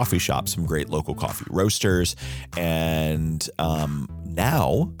local coffee shops, some great local coffee roasters, and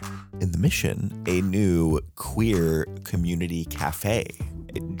now in the Mission, a new queer community cafe.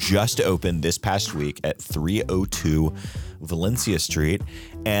 It just opened this past week at 302 Valencia Street,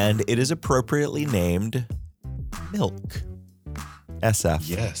 and it is appropriately named Milk SF.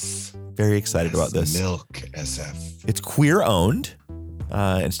 Yes. Very excited about this. Milk SF. It's queer owned.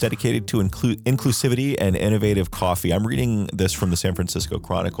 It's dedicated to inclusivity and innovative coffee. I'm reading this from the San Francisco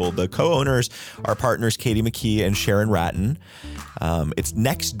Chronicle. The co-owners are partners Katie McKee and Sharon Ratton. It's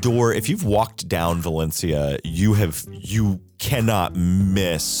next door. If you've walked down Valencia, you cannot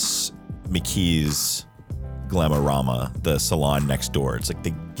miss McKee's Glamorama, the salon next door. It's like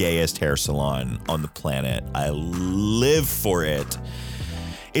the gayest hair salon on the planet. I live for it.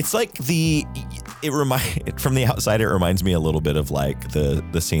 It's like from the outside, it reminds me a little bit of like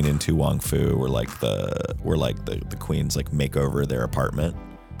the scene in Tu Wong Fu where the queens like make over their apartment.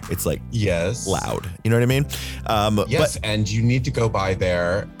 It's like yes, loud. You know what I mean? Yes, and you need to go by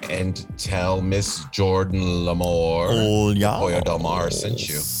there and tell Miss Jordan L'Amour, Pollo Del Mar sent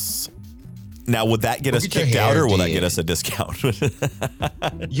you. Now, would that get us kicked out, or will that get us a discount?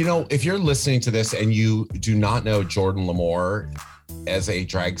 You know, if you're listening to this and you do not know Jordan L'Amour as a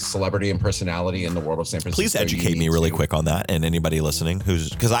drag celebrity and personality in the world of San Francisco, please educate me really quick on that, and anybody listening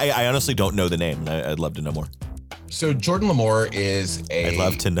because I honestly don't know the name. I'd love to know more. So Jordan L'Amour is I'd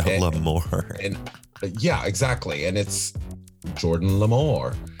love to know L'Amour. Yeah, exactly. And it's Jordan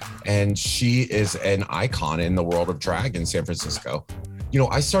L'Amour. And she is an icon in the world of drag in San Francisco. You know,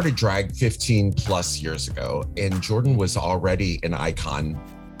 I started drag 15 plus years ago, and Jordan was already an icon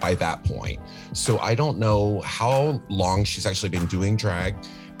by that point. So I don't know how long she's actually been doing drag,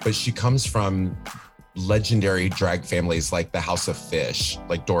 but she comes from legendary drag families like the House of Fish,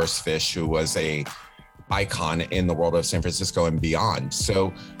 like Doris Fish, who was a icon in the world of San Francisco and beyond.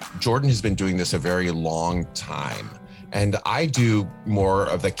 So Jordan has been doing this a very long time. And I do more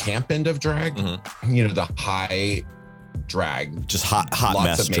of the camp end of drag, you know, the high drag. Just hot lots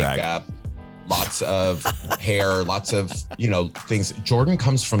mess of makeup, drag. Lots of hair, lots of, you know, things. Jordan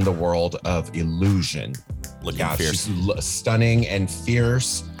comes from the world of illusion. Looking fierce. She's stunning and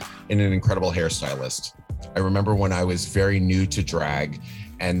fierce and an incredible hairstylist. I remember when I was very new to drag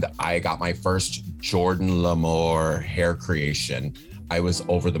and I got my first Jordan L'Amour hair creation. I was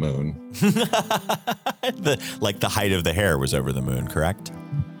over the moon. the height of the hair was over the moon, correct?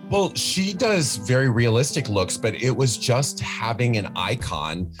 Well, she does very realistic looks, but it was just having an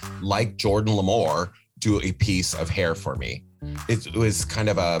icon like Jordan L'Amour do a piece of hair for me. It was kind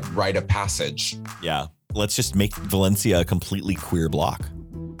of a rite of passage. Yeah. Let's just make Valencia a completely queer block.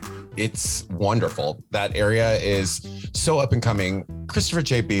 It's wonderful. That area is so up and coming. Christopher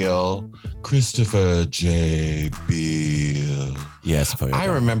J. Beale. Yes. I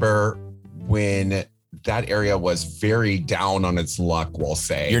remember when that area was very down on its luck, we'll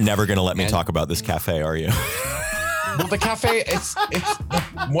say. You're never going to let me talk about this cafe, are you? Well, the cafe, it's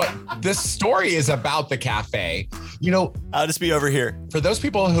what this story is about. The cafe, you know, I'll just be over here. For those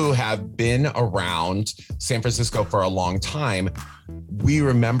people who have been around San Francisco for a long time, we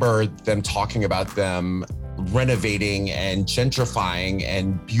remember them talking about them renovating and gentrifying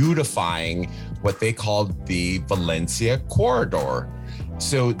and beautifying what they called the Valencia Corridor.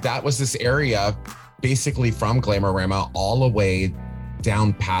 So that was this area basically from Glamorama all the way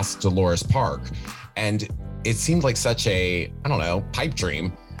down past Dolores Park. And it seemed like such a, I don't know, pipe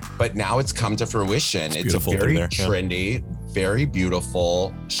dream, but now it's come to fruition. It's a very trendy, very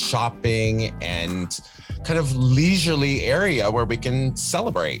beautiful shopping and kind of leisurely area where we can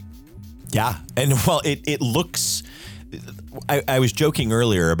celebrate. Yeah. And well, it looks, I was joking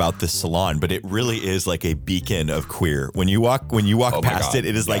earlier about this salon, but it really is like a beacon of queer. When you walk past it,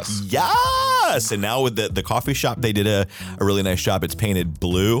 it is like, yes. And now with the coffee shop, they did a really nice job. It's painted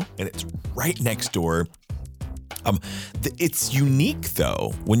blue and it's right next door. It's unique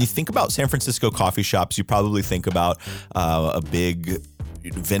though. When you think about San Francisco coffee shops, you probably think about a big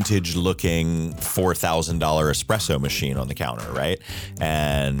vintage looking $4,000 espresso machine on the counter, right?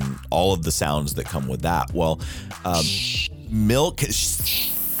 And all of the sounds that come with that. Well, milk,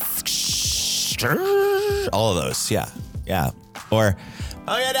 all of those. Yeah. Or,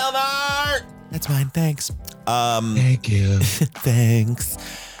 oh yeah, Delmar. That's mine. Thanks. Thank you. Thanks.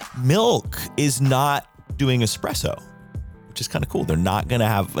 Milk is not doing espresso, which is kind of cool. They're not going to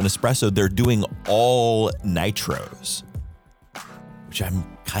have an espresso. They're doing all nitros, which I'm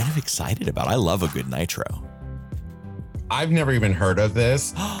kind of excited about. I love a good nitro. I've never even heard of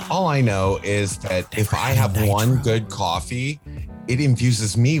this. All I know is that if I have one good coffee, it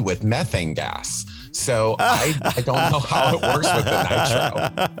infuses me with methane gas. So I don't know how it works with the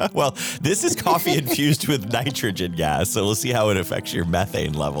nitro. Well, this is coffee infused with nitrogen gas, so we'll see how it affects your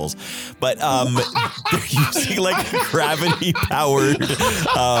methane levels. But they're using like gravity-powered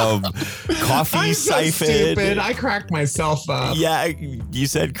coffee I'm so siphon. Stupid. I cracked myself up. Yeah, you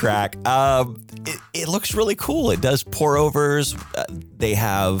said crack. It looks really cool. It does pour-overs. They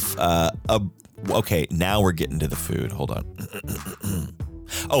have okay, now we're getting to the food. Hold on.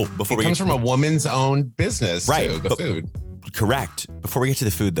 It comes from a woman's own business, right? Too, the food. Correct. Before we get to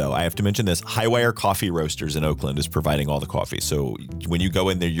the food, though, I have to mention this. Highwire Coffee Roasters in Oakland is providing all the coffee. So when you go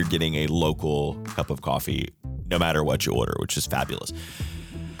in there, you're getting a local cup of coffee, no matter what you order, which is fabulous.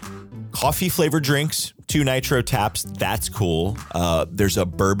 Coffee flavored drinks, 2 nitro taps. That's cool. There's a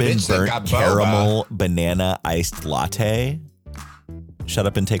bourbon burnt caramel banana iced latte. Shut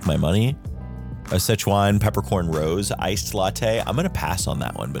up and take my money. A Sichuan peppercorn rose iced latte. I'm going to pass on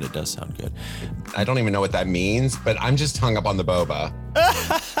that one, but it does sound good. I don't even know what that means, but I'm just hung up on the boba.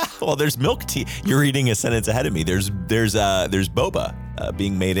 Well, there's milk tea. You're reading a sentence ahead of me. There's boba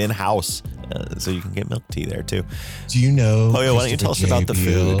being made in house, so you can get milk tea there too. Do you know? Oh yeah, why don't you tell us about the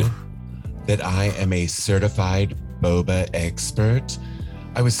food? That I am a certified boba expert.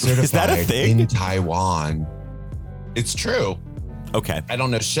 I was certified Is that a thing? in Taiwan. It's true. Okay. I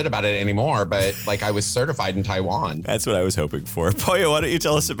don't know shit about it anymore, but like I was certified in Taiwan. That's what I was hoping for. Poyo, why don't you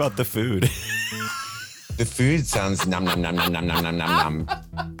tell us about the food? The food sounds nom nom nom nom nom nom nom nom nom.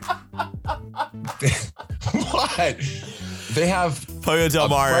 What? They have Poyo Del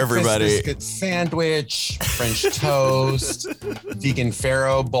Mar, everybody. Biscuit sandwich, French toast, vegan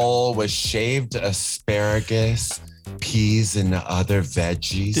farro bowl with shaved asparagus, peas, and other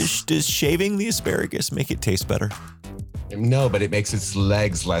veggies. Does shaving the asparagus make it taste better? No, but it makes its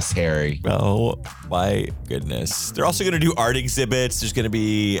legs less hairy. Oh, my goodness. They're also going to do art exhibits. There's going to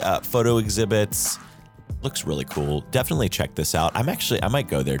be photo exhibits. Looks really cool. Definitely check this out. I might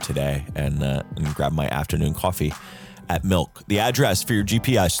go there today and grab my afternoon coffee at Milk. The address for your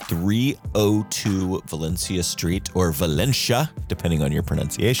GPS, 302 Valencia Street or Valencia, depending on your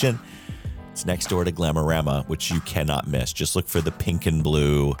pronunciation. It's next door to Glamorama, which you cannot miss. Just look for the pink and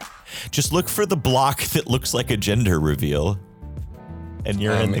blue. Just look for the block that looks like a gender reveal, and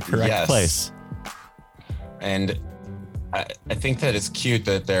you're in the correct place. And I think that it's cute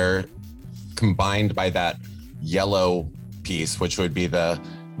that they're combined by that yellow piece, which would be the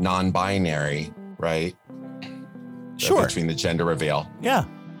non-binary, right? Sure. Between the gender reveal. Yeah.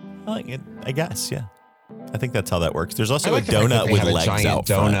 I guess, yeah. I think that's how that works. There's also like a donut with a legs giant out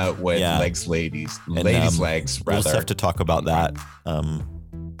front. donut with legs, ladies' legs, rather. We'll just have to talk about that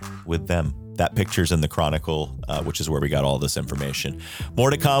with them. That picture's in the Chronicle, which is where we got all this information.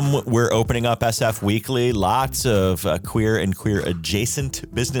 More to come. We're opening up SF Weekly. Lots of queer and queer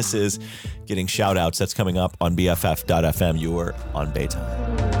adjacent businesses getting shout outs. That's coming up on BFF.FM. You're on Baytime.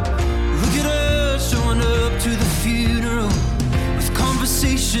 Look at us showing up to the funeral with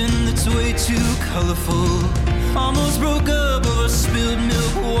conversation that's way too colorful. Almost broke up over spilled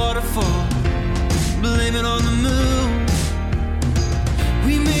milk waterfall. Blame it on the moon.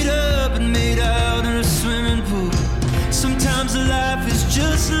 We made up and made out in a swimming pool. Sometimes life is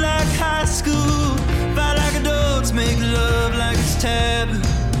just like high school. Fight like adults, make love like it's taboo.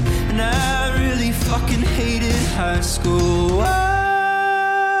 And I really fucking hated high school.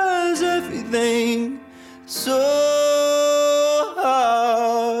 Why is everything so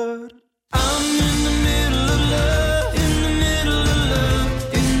hard? I'm in the middle of love, in the middle of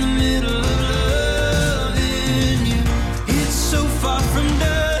love, in the middle of loving you. It's so far from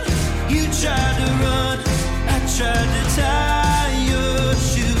done. You tried to run, I tried to tie your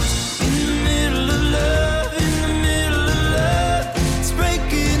shoes. In the middle of love, in the middle of love, it's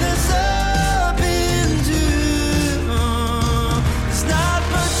breaking us up in two. There's not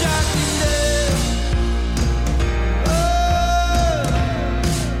much I can do. Oh.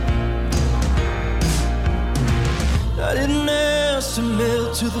 I didn't ask to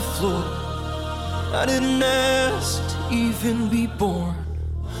melt to the floor. I didn't ask to even be born.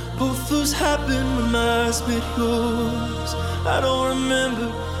 Both those happened when my eyes met yours. I don't remember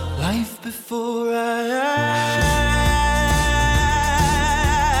life before I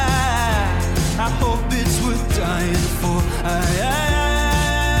hope it's worth dying for. I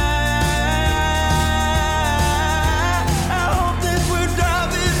hope that we're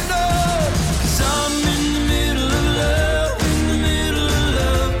driving low. 'Cause I'm in the middle of love, in the middle of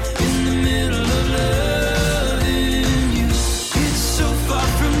love, in the middle of loving you. It's so far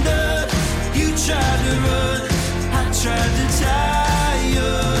from done. You tried to run, I tried to tie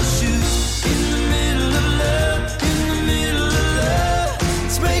your shoes. In the middle of love, in the middle of love,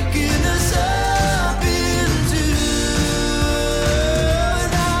 it's breaking us up in two.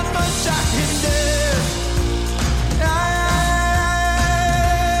 Not much I can do.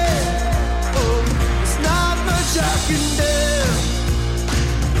 Oh, there's not much I can do.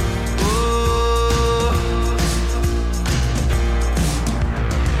 Oh.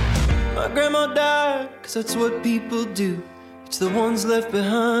 My grandma died, 'cause that's what people do. It's the ones left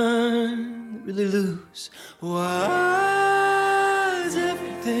behind that really lose. Why is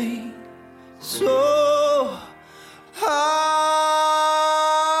everything so hard?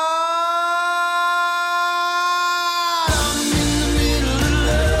 I'm in the middle of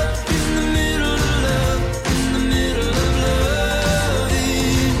love, in the middle of love, in the middle of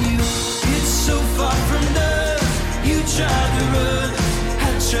loving you. It's so far from done. You tried to run, I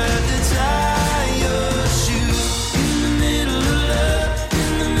tried to tie your shoes. In the middle of love,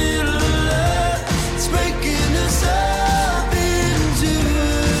 in the middle of love, it's breaking us up in two.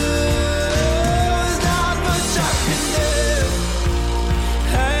 There's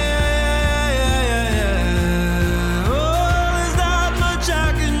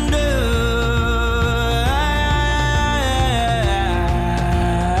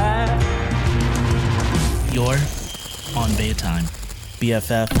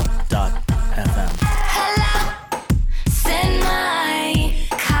BFF.FM. Send my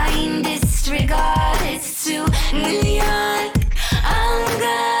kindest regards to New York. I'm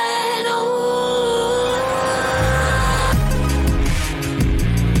gonna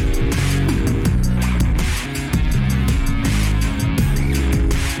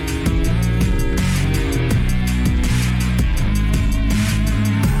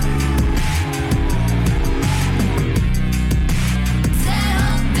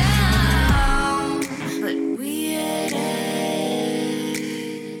settle down, but we had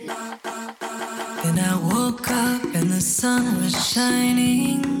And I woke up and the sun was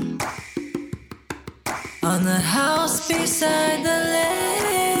shining on the house beside the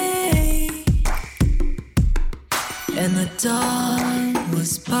lake, and the dog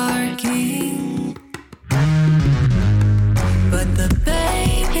was barking, but the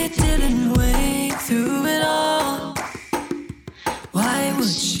baby didn't wake through it all. Why would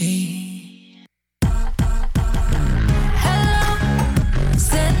she?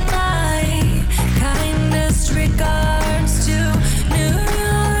 Send my kindest regards to New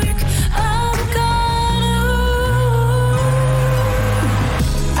York. I'm gonna.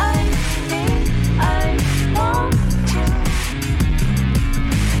 I think I want to.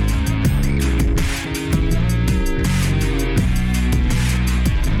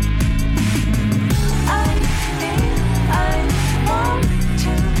 I think I want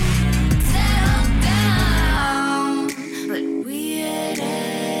to settle down, but we had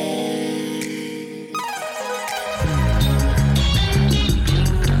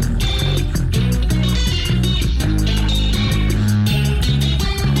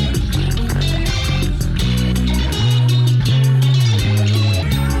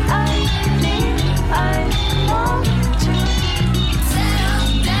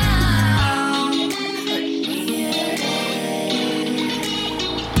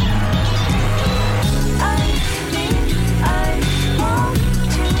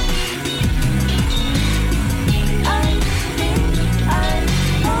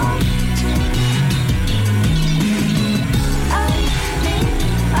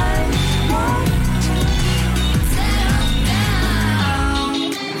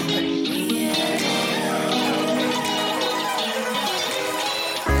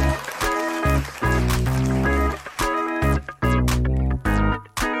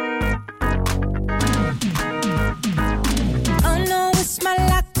Oh no, it's my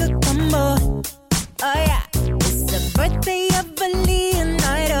laka combo. Oh yeah, it's the birthday of a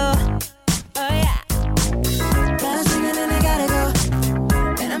Leonardo. Oh yeah, I'm singing and I gotta go,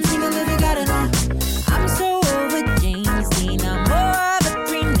 and I'm singing if you gotta know. I'm so over James Dean, I'm more of a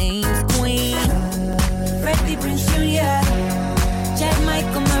three names queen. Freddie Prinze Jr., Jack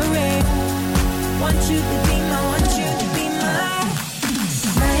Michael Murray. Want you to be my, want you to be my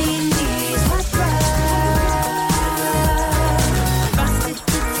 90s hot rod.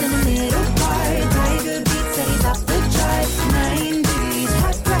 Prostitutes in the middle part, Tiger Beats that he's off the charts. 90s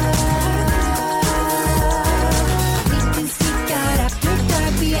hot rod. We can sneak out after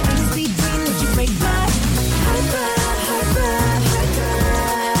dark, be an ace between, let you break my hot rod, hot rod, hot rod.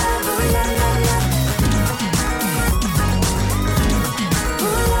 Ooh la la la.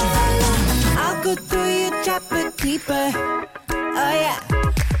 Ooh la la la. I'll go through your chopper keeper. Oh yeah,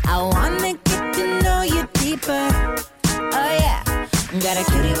 I wanna get to know you deeper. Oh yeah, got a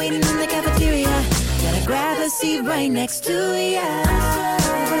cutie waiting in the cafeteria. Gotta grab a seat right next to ya.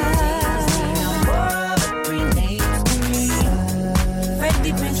 I'm more of a three names to me.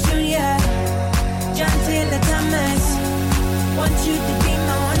 Freddie Prinze Jr., John Taylor Thomas. Want you to be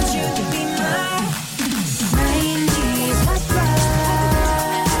my, want you to be my 90s hot rod.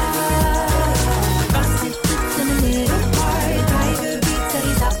 Prostitutes in the middle part, Tiger Beats that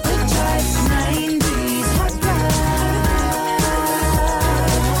he's off the charts. 90s hot rod.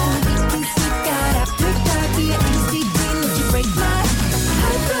 We can sneak out after dark, be an ace between, let you break my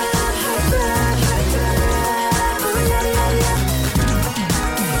hot rod, hot rod, hot rod. Ooh la la la.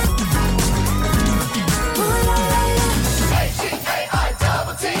 Ooh la la la.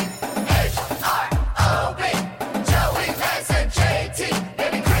 H-E-A-I-double-T, H-R-O-B, Joey, Vance, and JT,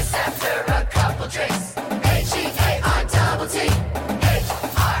 maybe Chris after a couple drinks. H-E-A-I-double-T,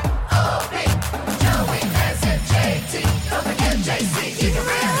 H-R-O-B, Joey, Vance, and JT, don't forget JC, you can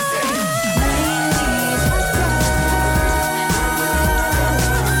really sing. 90s hot rod.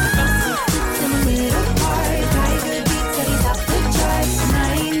 Prostitutes in the middle part, Tiger Beats that he's off the charts.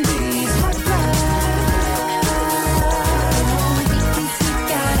 90s hot rod. We can sneak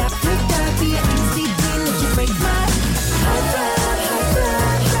out after dark, be an ace between, let you break my hot rod, hot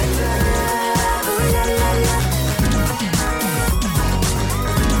rod, hot rod. Ooh la la la.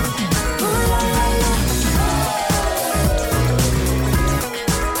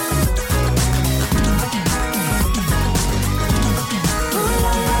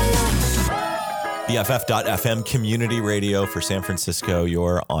 BFF.FM community radio for San Francisco.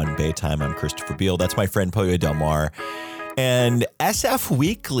 You're on Baytime. I'm Christopher Beal. That's my friend Pollo Del Mar. And SF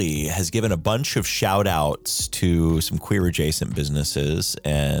Weekly has given a bunch of shout outs to some queer adjacent businesses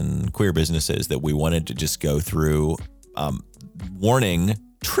and queer businesses that we wanted to just go through. Warning,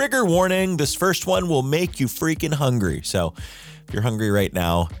 trigger warning. This first one will make you freaking hungry. So if you're hungry right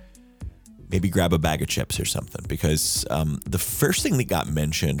now, maybe grab a bag of chips or something, because the first thing that got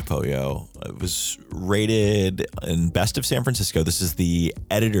mentioned, Pollo, was rated in Best of San Francisco. This is the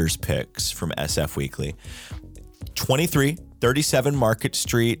editor's picks from SF Weekly. 2337 Market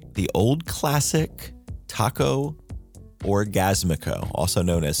Street, the old classic Taco Orgasmico, also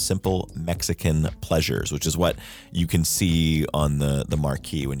known as Simple Mexican Pleasures, which is what you can see on the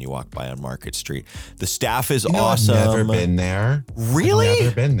marquee when you walk by on Market Street. The staff is awesome. I've never been there. Really? I've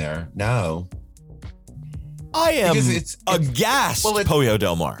never been there. No. I am It's aghast, Pollo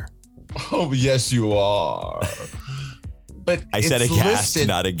Del Mar. Oh, yes, you are. But I said aghast,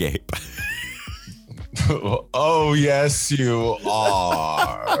 not agape. Oh, yes, you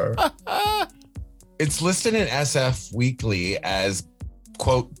are. It's listed in SF Weekly as,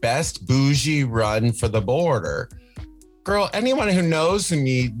 quote, best bougie run for the border. Girl, anyone who knows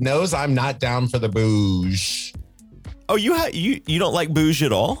me knows I'm not down for the bouge. Oh, you don't like bouge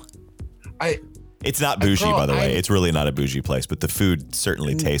at all? It's not bougie, by the way. It's really not a bougie place, but the food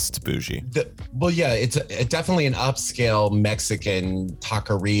certainly tastes bougie. Well, yeah, it's definitely an upscale Mexican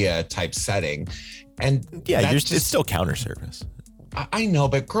taqueria type setting. And yeah, it's still counter service. I know,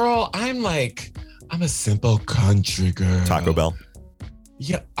 but girl, I'm a simple country girl. Taco Bell?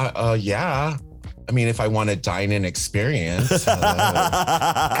 Yeah. Yeah. I mean, if I want a dine-in experience. Honey,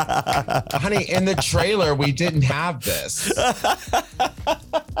 in the trailer, we didn't have this.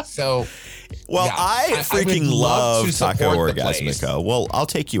 So... Well, yeah, I freaking love Taco Orgasmico. Well, I'll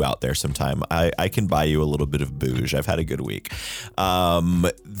take you out there sometime. I can buy you a little bit of bouge. I've had a good week.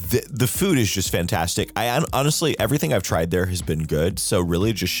 The food is just fantastic. Honestly, everything I've tried there has been good. So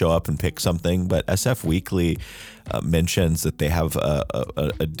really just show up and pick something. But SF Weekly mentions that they have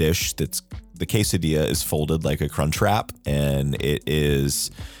a dish that's, the quesadilla is folded like a Crunch Wrap, and it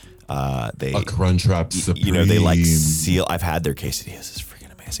is a Crunch Wrap Supreme. You know, they like seal. I've had their quesadillas. It's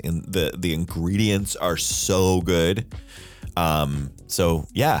freaking amazing, and the ingredients are so good. So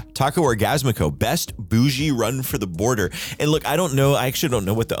yeah, Taco Orgasmico, best bougie run for the border. And look, I actually don't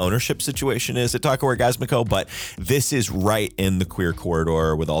know what the ownership situation is at Taco Orgasmico, but this is right in the queer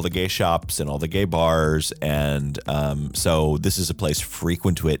corridor with all the gay shops and all the gay bars. And so this is a place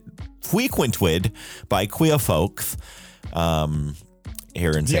frequented by queer folks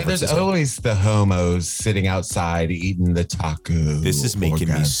here in San Francisco. There's always the homos sitting outside eating the taco. This is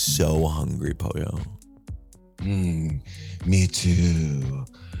making me so hungry, Pollo. Me too.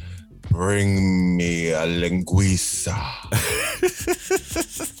 Bring me a linguiça.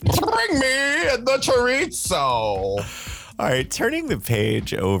 Bring me the chorizo. All right, turning the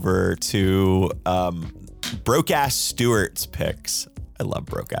page over to Broke-Ass Stewart's picks. I love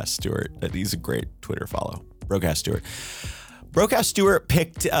Broke-Ass Stewart. He's a great Twitter follow. Broke-Ass Stewart. Broke-Ass Stewart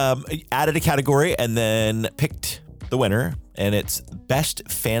picked, added a category and then picked the winner, and it's Best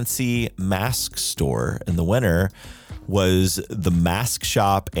Fancy Mask Store. And the winner was The Mask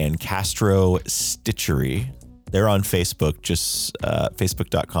Shop and Castro Stitchery. They're on Facebook, just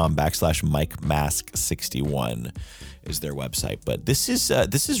facebook.com/MikeMask61 is their website. But this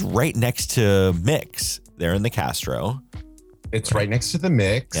is right next to Mix. They're in the Castro. It's right next to the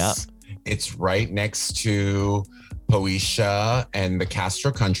Mix. Yeah. It's right next to Poisha and the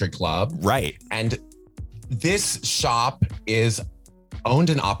Castro Country Club. Right. And this shop is owned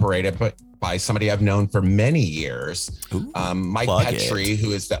and operated by somebody I've known for many years. Mike Petrie,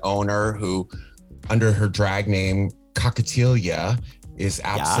 who is the owner, who under her drag name Cockatilia is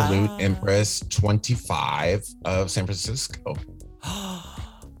Absolute Empress 25 of San Francisco.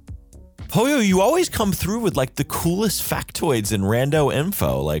 Pollo, you always come through with like the coolest factoids and rando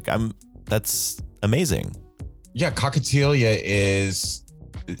info. That's amazing. Yeah, Cockatilia is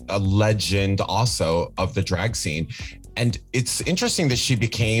a legend also of the drag scene. And it's interesting that she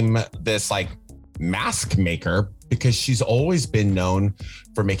became this like mask maker because she's always been known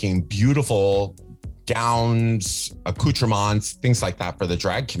for making beautiful gowns, accoutrements, things like that for the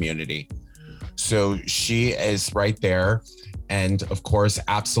drag community. So she is right there. And of course,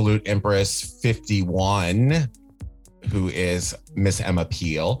 Absolute Empress 51, who is Miss Emma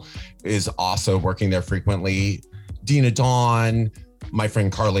Peel, is also working there frequently. Dina Dawn, my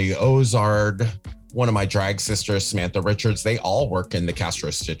friend Carly Ozard, one of my drag sisters, Samantha Richards, they all work in the Castro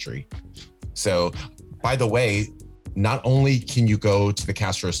Stitchery. So, by the way, not only can you go to the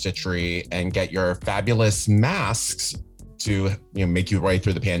Castro Stitchery and get your fabulous masks to make you right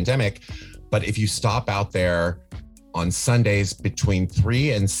through the pandemic, but if you stop out there on Sundays between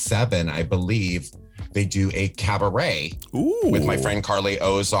 3 and 7, I believe, they do a cabaret with my friend Carly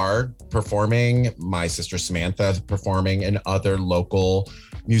Ozard performing, my sister Samantha performing, and other local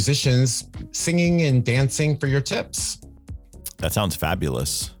musicians singing and dancing for your tips. That sounds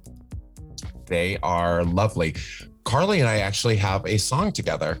fabulous. They are lovely. Carly and I actually have a song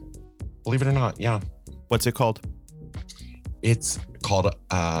together. Believe it or not. Yeah. What's it called? It's called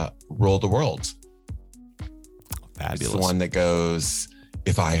Rule the World. Fabulous. It's the one that goes,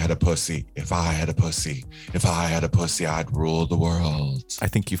 if I had a pussy, if I had a pussy, if I had a pussy, I'd rule the world. I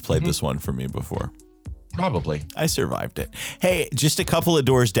think you've played this one for me before. Probably. I survived it. Hey, just a couple of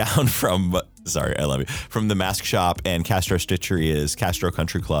doors down from, sorry, I love you, from the Mask Shop and Castro Stitchery is Castro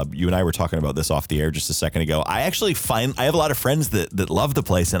Country Club. You and I were talking about this off the air just a second ago. I actually I have a lot of friends that love the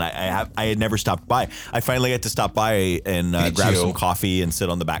place, and I had never stopped by. I finally got to stop by and grab some coffee and sit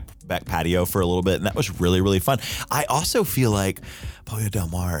on the back patio for a little bit, and that was really, really fun. I also feel like, Pollo Del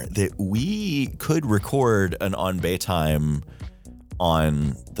Mar, that we could record an On Bay Time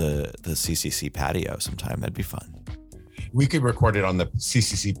on the CCC patio sometime. That'd be fun. We could record it on the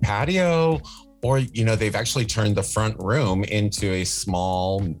CCC patio, or, they've actually turned the front room into a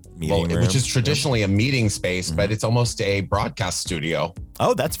small meeting room, which is traditionally a meeting space, but it's almost a broadcast studio.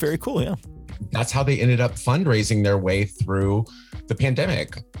 Oh, that's very cool. Yeah. That's how they ended up fundraising their way through the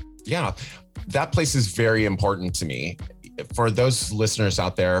pandemic. Yeah. That place is very important to me. For those listeners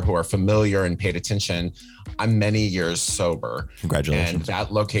out there who are familiar and paid attention, I'm many years sober. Congratulations. And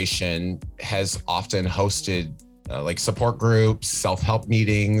that location has often hosted like support groups, self-help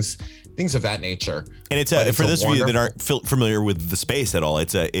meetings, things of that nature. And it's for those of you that aren't familiar with the space at all,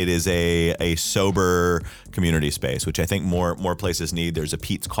 it is a sober community space, which I think more places need. There's a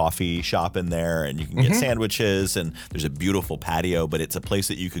Pete's Coffee shop in there, and you can get sandwiches, and there's a beautiful patio, but it's a place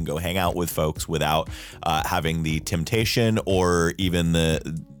that you can go hang out with folks without having the temptation or even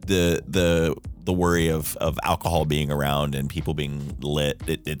the worry of alcohol being around and people being lit.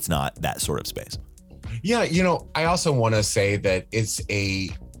 It's not that sort of space. Yeah, I also want to say that it's a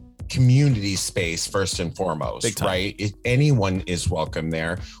community space first and foremost, right? Anyone is welcome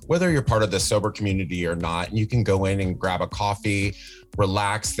there, whether you're part of the sober community or not. You can go in and grab a coffee,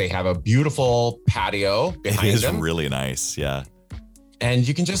 relax. They have a beautiful patio behind them. It is really nice, yeah. And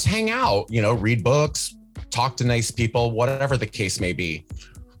you can just hang out, read books, talk to nice people, whatever the case may be.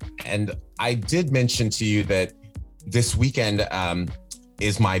 And I did mention to you that this weekend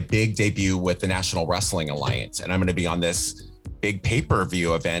is my big debut with the National Wrestling Alliance, and I'm going to be on this big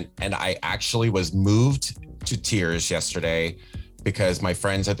pay-per-view event. And I actually was moved to tears yesterday because my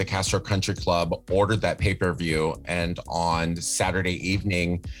friends at the Castro Country Club ordered that pay-per-view. And on Saturday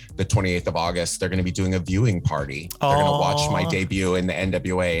evening, the 28th of August, they're going to be doing a viewing party. They're going to watch my debut in the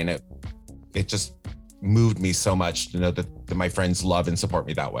NWA. And it just moved me so much to know that my friends love and support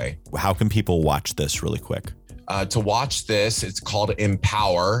me that way. How can people watch this really quick? To watch this, it's called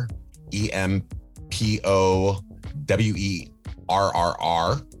Empower, EMPOWERRR,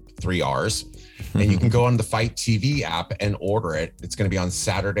 3 R's. And you can go on the Fight TV app and order it. It's going to be on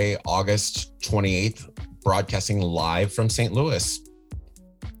Saturday, August 28th, broadcasting live from St. Louis.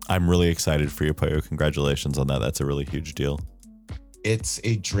 I'm really excited for you, Pollo. Congratulations on that. That's a really huge deal. It's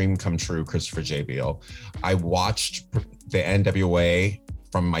a dream come true, Christopher J. Beal. I watched the NWA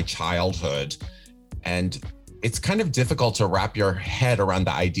from my childhood, and it's kind of difficult to wrap your head around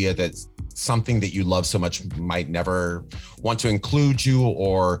the idea that something that you love so much might never want to include you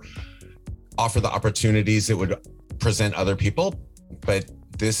or offer the opportunities it would present other people. But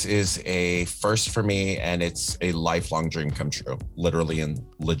this is a first for me, and it's a lifelong dream come true, literally and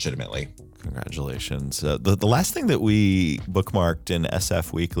legitimately. Congratulations. The last thing that we bookmarked in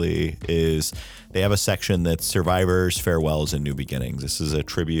SF Weekly is they have a section that's Survivors, Farewells, and New Beginnings. This is a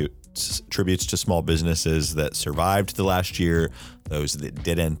tributes to small businesses that survived the last year, those that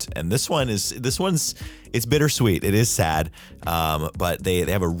didn't. And this one's it's bittersweet. It is sad, but they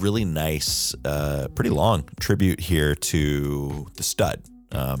have a really nice, pretty long tribute here to the Stud.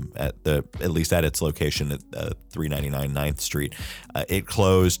 At least at its location at 399 9th Street. It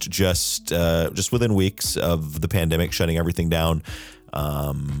closed just within weeks of the pandemic shutting everything down.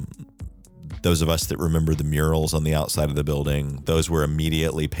 Those of us that remember the murals on the outside of the building, those were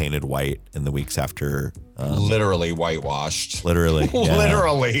immediately painted white in the weeks after. Literally whitewashed. Literally. Yeah.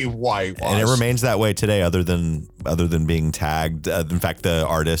 Literally whitewashed. And it remains that way today, other than being tagged. In fact, the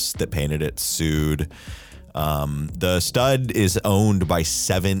artist that painted it sued The Stud is owned by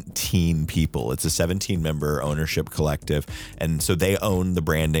 17 people. It's a 17-member ownership collective, and so they own the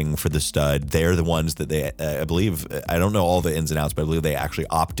branding for the Stud. They're the ones that they, I believe, I don't know all the ins and outs, but I believe they actually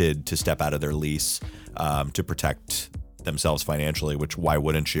opted to step out of their lease to protect themselves financially, which why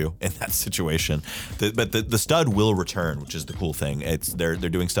wouldn't you in that situation? But the Stud will return, which is the cool thing. They're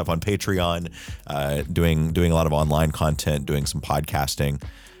doing stuff on Patreon, doing a lot of online content, doing some podcasting.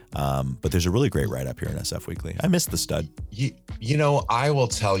 But there's a really great write-up here in SF Weekly. I miss the Stud. You know, I will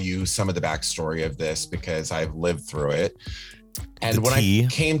tell you some of the backstory of this because I've lived through it. And when I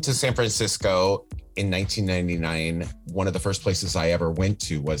came to San Francisco in 1999, one of the first places I ever went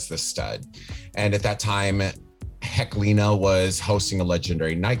to was the Stud. And at that time, Heclina was hosting a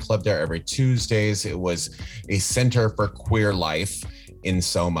legendary nightclub there every Tuesdays. It was a center for queer life in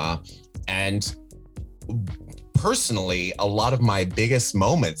Soma. And personally, a lot of my biggest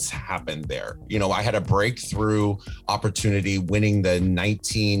moments happened there. You know, I had a breakthrough opportunity winning the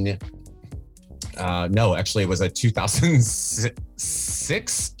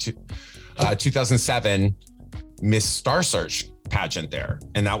 2007 Miss Star Search pageant there.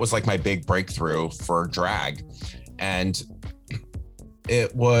 And that was like my big breakthrough for drag. And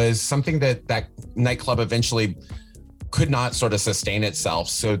it was something that nightclub eventually could not sort of sustain itself.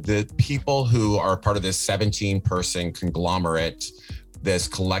 So the people who are part of this 17-person conglomerate, this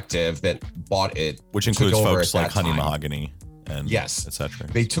collective that bought it, which includes folks like Honey Mahogany and yes, etc.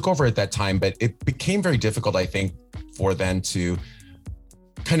 They took over at that time, but it became very difficult, I think, for them to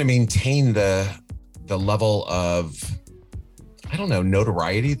kind of maintain the level of, I don't know,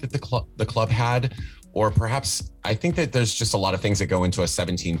 notoriety that the club had, or perhaps I think that there's just a lot of things that go into a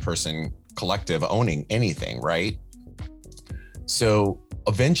 17-person collective owning anything, right? So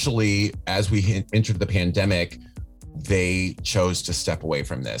eventually, as we entered the pandemic, they chose to step away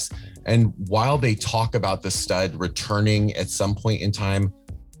from this. And while they talk about the Stud returning at some point in time,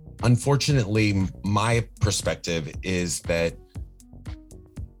 unfortunately, my perspective is that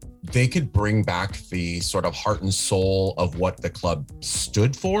they could bring back the sort of heart and soul of what the club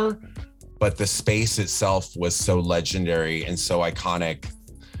stood for, but the space itself was so legendary and so iconic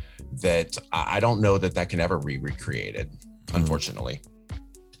that I don't know that can ever be recreated, unfortunately.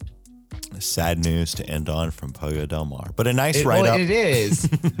 Sad news to end on from Pollo Del Mar, but a nice write-up. Well, it is.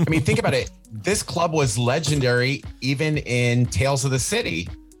 I mean, think about it. This club was legendary even in Tales of the City.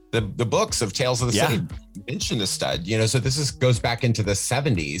 The books of Tales of the City mention the Stud, you know, so this goes back into the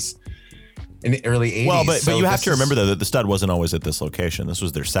 70s and the early 80s. Well, but you have to remember though that the Stud wasn't always at this location. This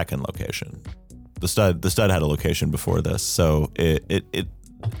was their second location. The Stud had a location before this. So I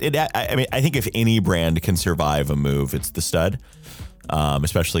mean, I think if any brand can survive a move, it's the Stud.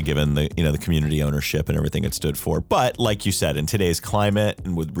 Especially given the community ownership and everything it stood for. But like you said, in today's climate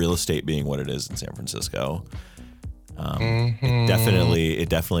and with real estate being what it is in San Francisco, it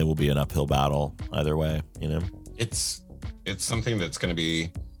definitely will be an uphill battle either way. You know, it's something that's going to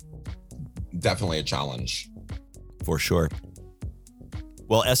be definitely a challenge for sure.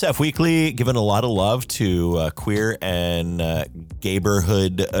 Well, SF Weekly giving a lot of love to queer and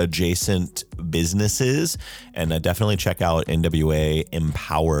gayborhood adjacent businesses, and definitely check out NWA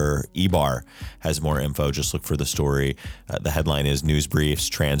Empower eBar. Has more info. Just look for the story. The headline is News Briefs,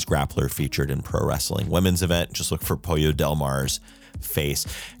 Trans Grappler featured in pro wrestling women's event. Just look for Pollo Del Mar's face.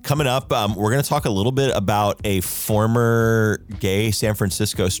 Coming up, we're going to talk a little bit about a former gay San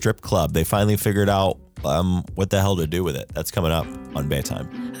Francisco strip club. They finally figured out what the hell to do with it. That's coming up on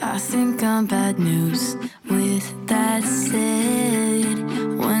Baytime. I think I'm bad news. With that said,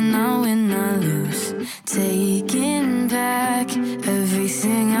 when I win, I lose. Taking back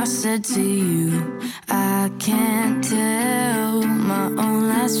everything I said to you. I can't tell my own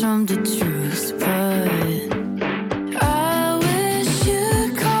lies from the truth, but I wish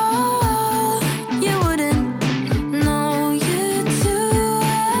you'd call. You wouldn't know you too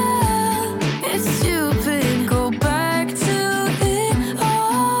well. It's stupid, go back to it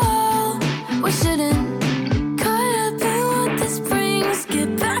all. We shouldn't cut up in what this brings.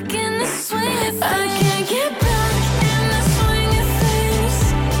 Get back in the swing of things. I can't get back in the swing of things.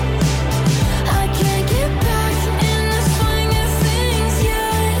 I can't get back in the swing of things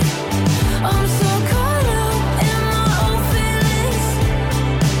yet. I'm so caught up in my own feelings.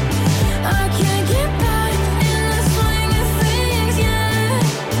 I can't get back in the swing of things yet.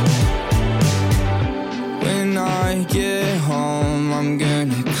 When I get home, I'm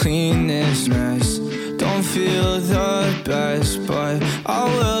gonna clean this mess. Don't feel the best, but I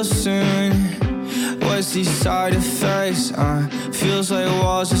will soon. What's these side effects? Feels like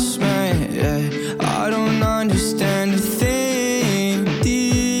walls are cement, yeah. I don't understand a thing.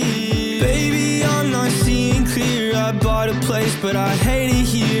 Baby, I'm not seeing I bought a place, but I hate it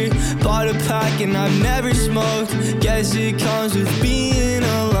here. Bought a pack and I've never smoked. Guess it comes with being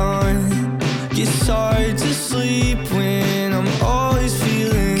alone. It's hard to sleep when I'm always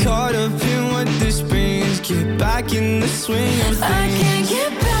feeling caught up in what this brings. Get back in the swing of things. I can't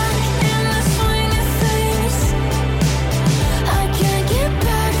get back in the swing of things. I can't get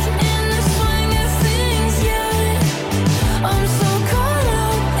back in the swing of things yet. I'm so caught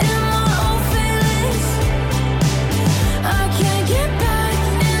up in my own feelings. I can't get back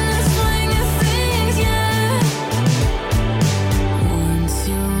in the swing of things yet. Once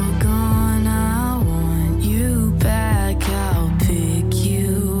you're gone, I want you back. I'll pick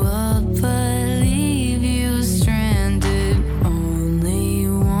you up, but leave you stranded. Only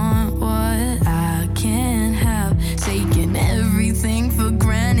want what I can't have. Taking everything for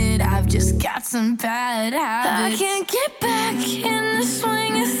granted. I've just got some bad habits. I can't get back in the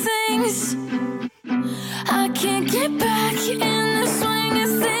swing of things. I can't get back in the swing of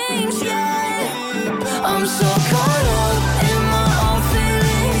things yet. I'm so caught up in my own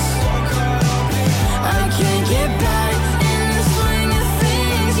feelings. I can't get back in the swing of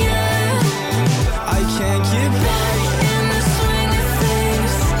things yet. I can't get back in the swing of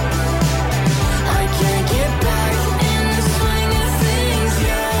things. I can't get back in the swing of things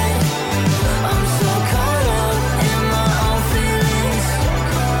yet. I'm so caught up in my own feelings.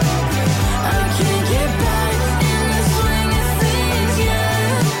 I can't get back in the swing of things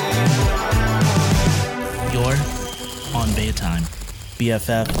yet. You're on Baytime.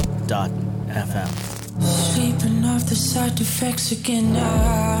 BFF.FM. Sleeping off the side effects again. I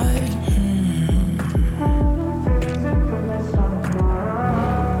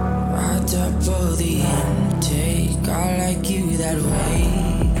double the intake. I like you that way.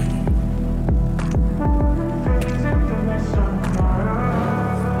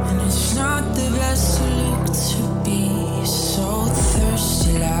 And it's not the best to look to be so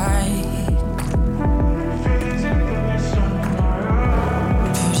thirsty like.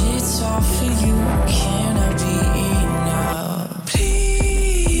 But it's all for you. Can I be enough?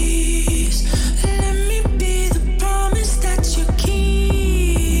 Please let me be the promise that you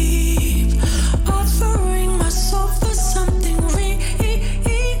keep. Offering my soul for something real.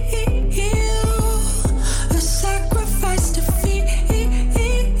 A sacrifice to feel.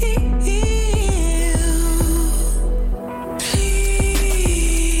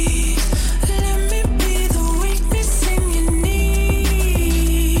 Please let me be the weakness in your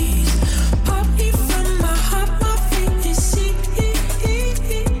knees. Pop me from my heart, my feet is sealed.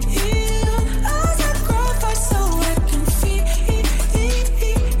 I sacrifice so I can feel.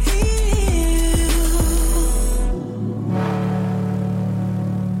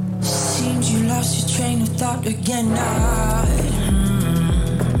 Seems you lost your train of thought again.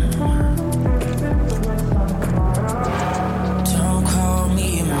 Don't call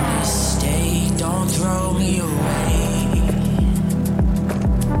me a mistake. Don't throw me away.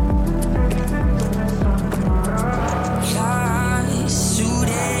 Lies,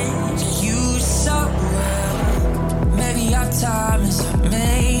 suited you so well. Maybe our time is up.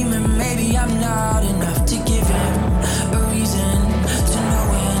 Maybe I'm not enough to give him a reason to know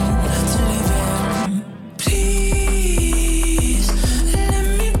when to leave him. Please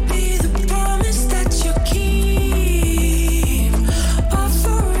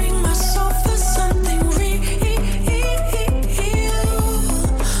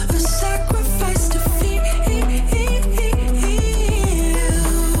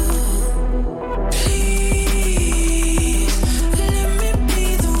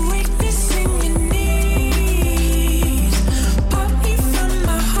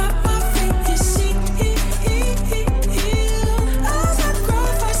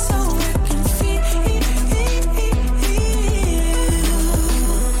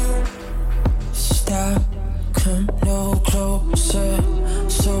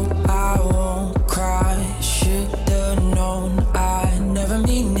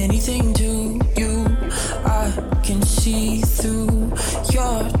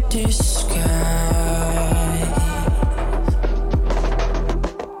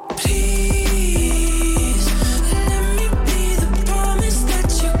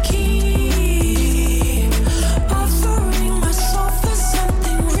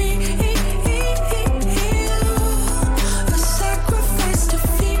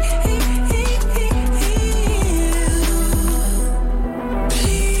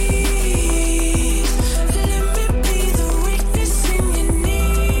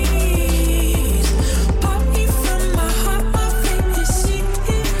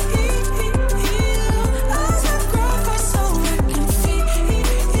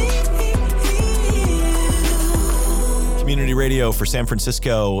Radio for San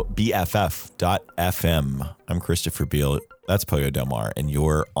Francisco, BFF.FM. I'm Christopher Beale. That's Pollo Del Mar, and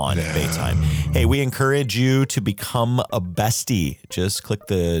you're on Baytime. Hey, we encourage you to become a bestie. Just click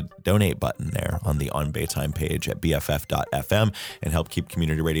the donate button there on the On Baytime page at BFF.FM and help keep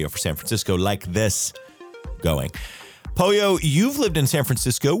community radio for San Francisco like this going. Pollo, you've lived in San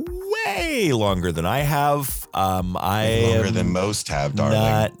Francisco way longer than I have. Longer than most have,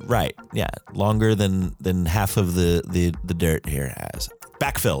 darling. Right. Yeah. Longer than half of the dirt here has.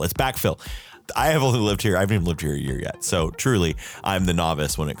 Backfill. It's backfill. I have only lived here. I haven't even lived here a year yet. So truly, I'm the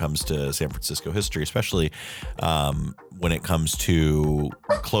novice when it comes to San Francisco history, especially when it comes to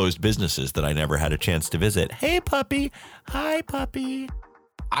closed businesses that I never had a chance to visit. Hey, puppy. Hi, puppy.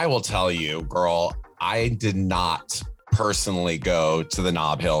 I will tell you, girl, I did not personally go to the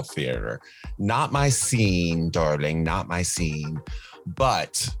Nob Hill Theater. Not my scene, darling, not my scene.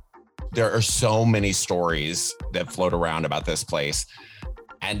 But there are so many stories that float around about this place.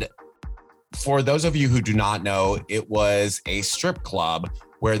 And for those of you who do not know, it was a strip club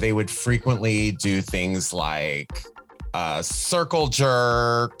where they would frequently do things like circle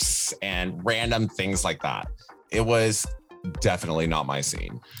jerks and random things like that. It was definitely not my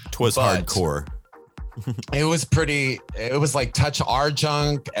scene. 'Twas hardcore. It was like touch our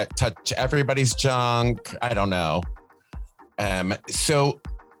junk, touch everybody's junk. I don't know. So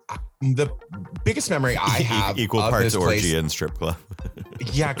the biggest memory I have equal of parts this orgy place, and strip club.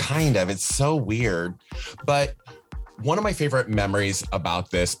 yeah, kind of. It's so weird. But one of my favorite memories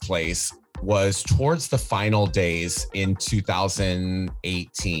about this place was towards the final days in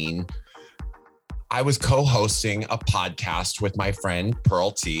 2018. I was co-hosting a podcast with my friend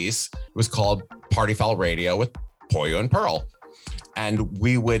Pearl Tees. It was called Party Foul Radio with Pollo and Pearl. And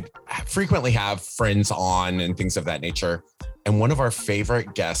we would frequently have friends on and things of that nature. And one of our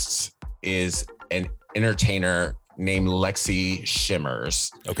favorite guests is an entertainer named Lexi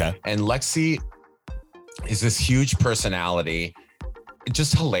Shimmers. Okay. And Lexi is this huge personality,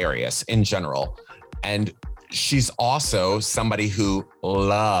 just hilarious in general. And she's also somebody who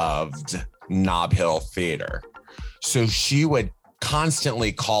loved Nob Hill Theater. So she would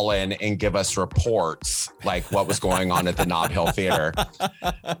constantly call in and give us reports like what was going on at the Nob Hill Theater.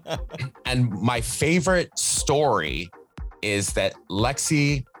 And my favorite story is that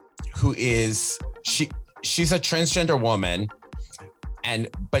Lexi, who is, she's a transgender woman,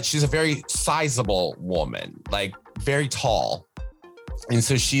 but she's a very sizable woman, like very tall. And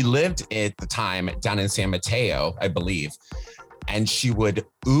so she lived at the time down in San Mateo, I believe, and she would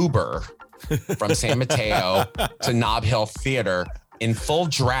Uber from San Mateo to Nob Hill Theater in full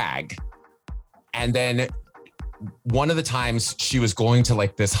drag. And then one of the times she was going to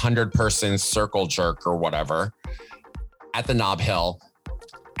like this 100-person circle jerk or whatever at the Nob Hill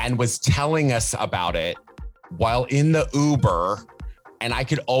and was telling us about it while in the Uber. And I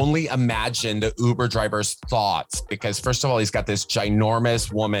could only imagine the Uber driver's thoughts because first of all, he's got this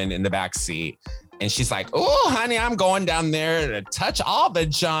ginormous woman in the back seat. And she's like, oh, honey, I'm going down there to touch all the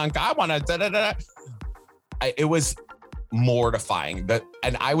junk. I want to da-da-da. It was mortifying.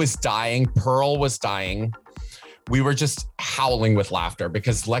 And I was dying. Pearl was dying. We were just howling with laughter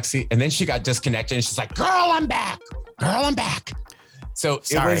because Lexi, and then she got disconnected and she's like, girl, I'm back. Girl, I'm back. So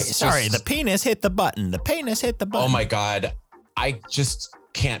Sorry, it was the penis hit the button. The penis hit the button. Oh my God. I just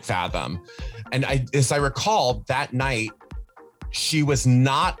can't fathom. And as I recall, that night, she was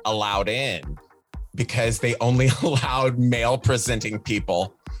not allowed in because they only allowed male presenting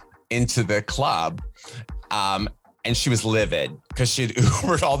people into the club. And she was livid because she'd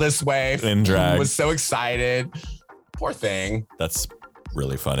Ubered all this way. In drag. Was so excited. Poor thing. That's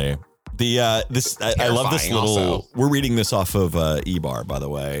really funny. I love this little, also. We're reading this off of eBar, by the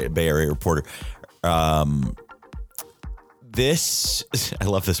way, Bay Area Reporter. I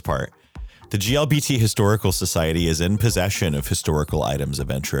love this part. The GLBT Historical Society is in possession of historical items of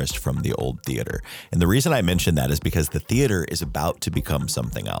interest from the old theater. And the reason I mention that is because the theater is about to become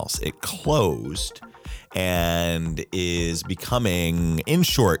something else. It closed and is becoming, in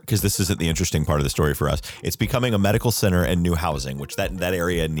short, because this isn't the interesting part of the story for us, it's becoming a medical center and new housing, which that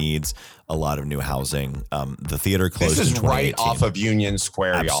area needs a lot of new housing. The theater closed This is in 2018. right off of Union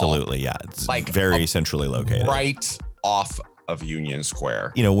Square, y'all. Absolutely, yeah. It's like very centrally located. Right off of Union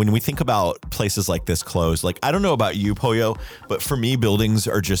Square. You know, when we think about places like this closed, like, I don't know about you, Pollo, but for me, buildings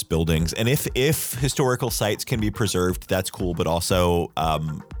are just buildings. And if historical sites can be preserved, that's cool. But also,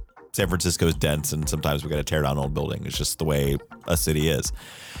 San Francisco's dense, and sometimes we got to tear down old buildings. It's just the way a city is.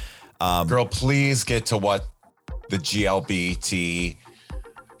 Girl, please get to what the GLBT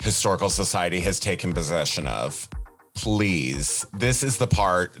Historical Society has taken possession of. Please. This is the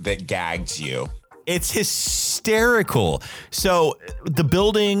part that gagged you. It's hysterical. So the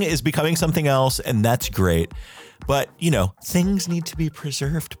building is becoming something else, and that's great. But, things need to be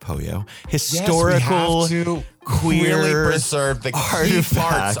preserved, Poyo. Historical, yes, we have to queer, really preserve the key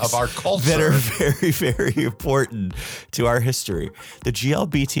parts of our culture that are very, very important to our history. The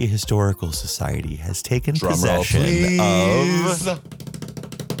GLBT Historical Society has taken possession of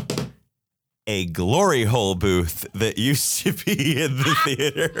a glory hole booth that used to be in the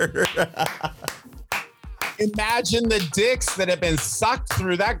theater. Imagine the dicks that have been sucked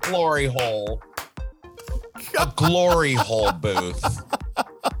through that glory hole. A glory hole booth.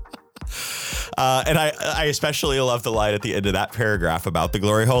 And I especially love the line at the end of that paragraph about the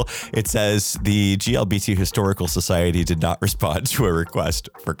glory hole. It says, the GLBT Historical Society did not respond to a request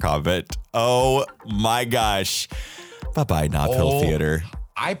for comment. Oh my gosh. Bye-bye, Nob Hill Theater.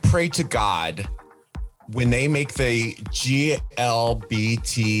 I pray to God when they make the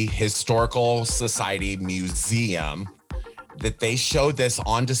GLBT Historical Society Museum that they show this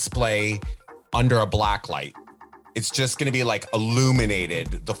on display under a black light. It's just going to be like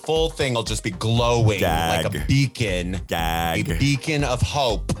illuminated. The full thing will just be glowing like a beacon. A beacon of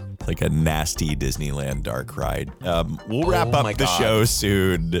hope. Like a nasty Disneyland dark ride. We'll wrap up the show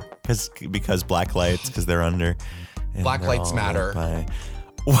soon because black lights, because they're under. Black lights matter.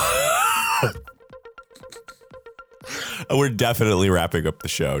 We're definitely wrapping up the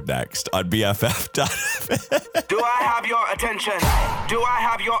show next on BFF.FM. Do I have your attention? Do I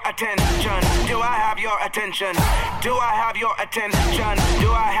have your attention? Do I have your attention? Do I have your attention? Do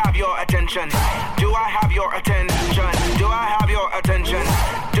I have your attention? Do I have your attention? Do I have your attention?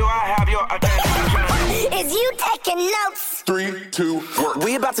 Do I have your attention? Is you taking notes? 3, 2, 1.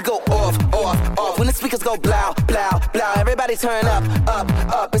 We about to go off. When the speakers go blow, blow, blow. Everybody turn up.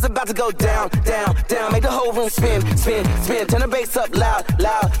 It's about to go down. Make the whole room spin. Turn the bass up loud.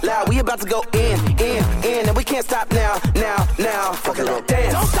 We about to go in. And we can't stop now. Fuck it up.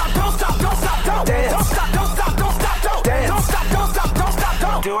 Dance. Don't stop. Dance. Don't stop. Dance. Don't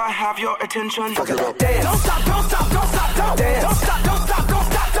stop. Do I have your attention? Fuck it up. Dance. Don't stop. Dance. Don't stop.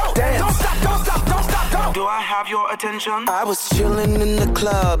 Dance. Don't stop. Do I have your attention? I was chilling in the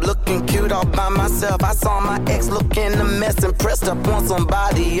club, looking cute all by myself. I saw my ex looking a mess and pressed up on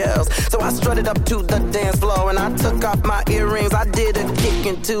somebody else. So I strutted up to the dance floor and I took off my earrings. I did a kick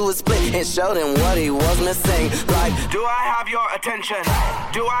into a split and showed him what he was missing. Like, do I have your attention?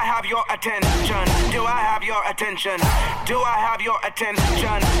 Do I have your attention? Do I have your attention? Do I have your attention?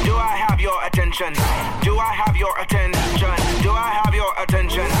 Do I have your attention? Do I have your attention? Do I have your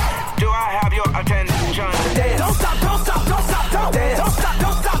attention? Do I have your attention? Dance. Don't stop. Dance. Don't stop. Dance. Don't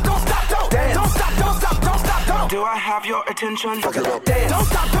stop. Do I have your attention? Dance. Don't stop. Dance. Don't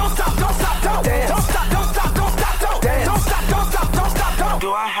stop. Dance. Don't stop.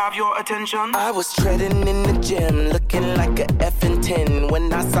 Do I have your attention? I was treading in the gym, looking like a effing 10.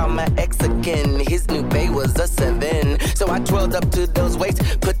 When I saw my ex again, his new bae was a 7. So I twirled up to those weights,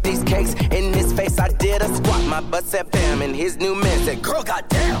 put these cakes in his face. I did a squat, my butt said bam, and his new man said, girl,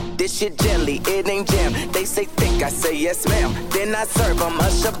 goddamn, this shit jelly, it ain't jam. They say thick, I say yes, ma'am. Then I serve them a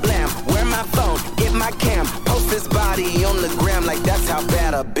shablam. Wear my phone, get my cam, post this body on the gram like that's how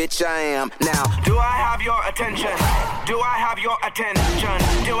bad a bitch I am. Now, do I have your attention? Do I have your attention?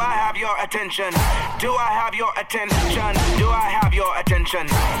 Do I have your attention? Do I have your attention? Do I have your attention?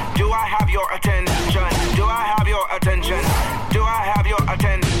 Do I have your attention? Do I have your attention? Do I have your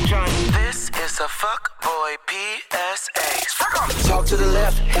attention? This is a fuckboy PSA. Talk to the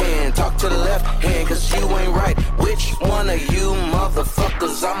left hand, cause you ain't right. Which one of you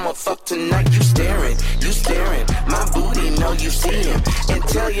motherfuckers I'ma fuck tonight? You staring, my booty know you see him. And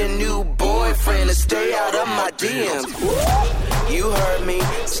tell your new boyfriend to stay out of my DMs. You heard me,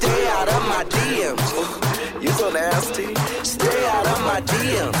 stay out of my DMs. You so nasty, stay out of my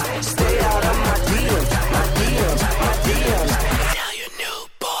DMs. Stay out of my DMs, my DMs. Tell your new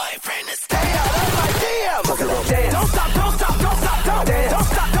boyfriend to stay out of my DMs. Dance. Don't stop. Dance. Don't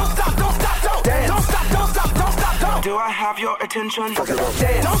stop. Dance. Don't stop. Do I have your attention? Dance.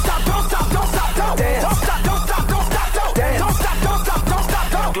 Don't stop. Dance. Don't stop. Dance. Don't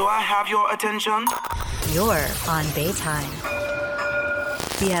stop. Do I have your attention? You're on Baytime.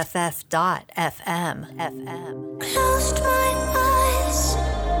 BFF.FM. Closed my eyes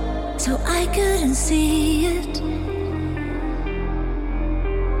so I couldn't see it.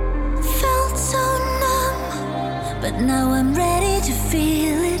 Felt so numb, but now I'm ready to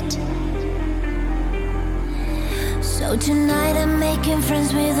feel it. So tonight I'm making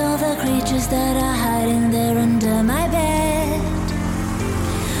friends with all the creatures that are hiding there under my bed.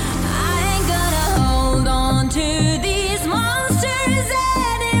 I ain't gonna hold on to these monsters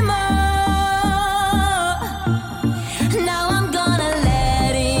anymore.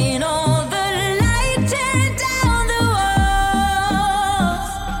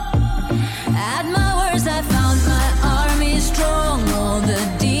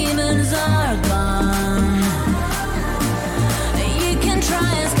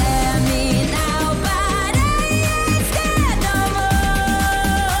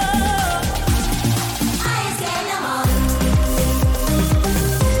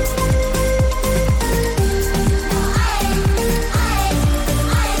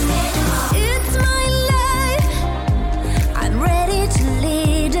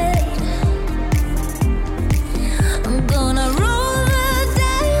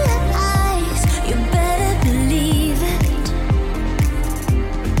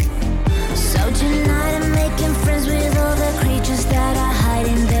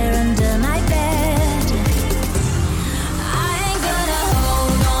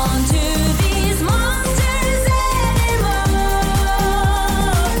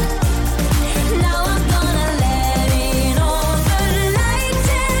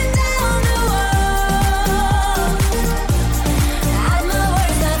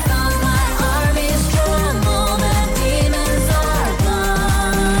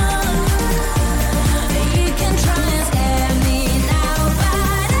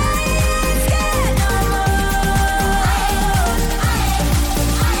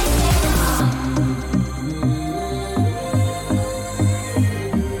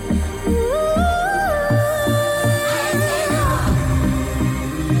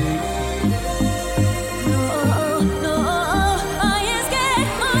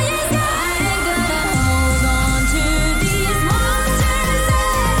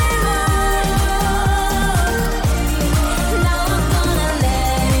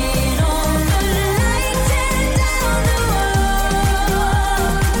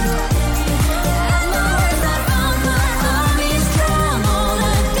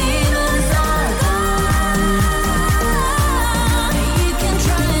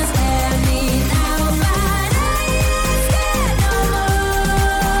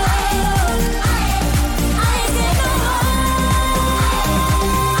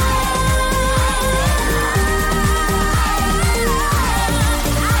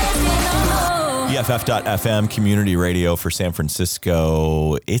 BFF.FM community radio for San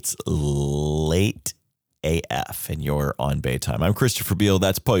Francisco. It's late AF and you're on Baytime. I'm Christopher Beal.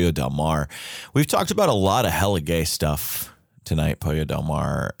 That's Pollo Del Mar. We've talked about a lot of hella gay stuff tonight, Pollo Del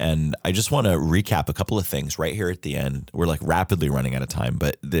Mar, and I just want to recap a couple of things right here at the end. We're like rapidly running out of time,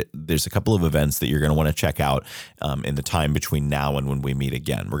 but there's a couple of events that you're going to want to check out in the time between now and when we meet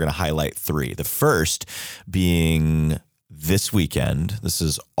again. We're going to highlight 3. The first being this weekend. This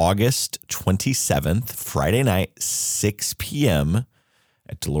is August 27th, Friday night, 6 p.m.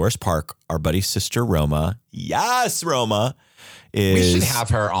 at Dolores Park. Our buddy Sister Roma. Yes, Roma. We should have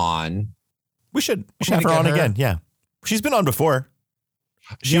her on. We should have her on again. Yeah. She's been on before.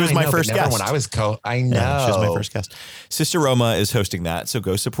 She was my first guest. When I was I know. Yeah, she was my first guest. Sister Roma is hosting that, so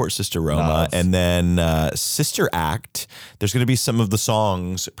go support Sister Roma. Love. And then Sister Act, there's going to be some of the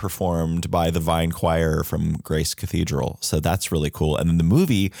songs performed by the Vine Choir from Grace Cathedral, so that's really cool. And then the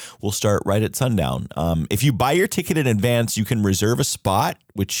movie will start right at sundown. If you buy your ticket in advance, you can reserve a spot,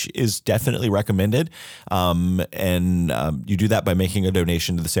 which is definitely recommended. And you do that by making a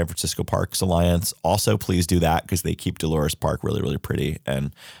donation to the San Francisco Parks Alliance. Also, please do that because they keep Dolores Park really, really pretty and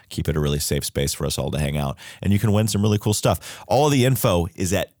keep it a really safe space for us all to hang out. And you can win some really cool stuff. All of the info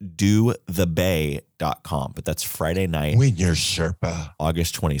is at dothebay.com, but that's Friday night. Win your Sherpa.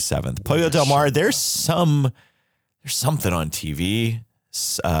 August 27th. Pollo Del Mar, there's something on TV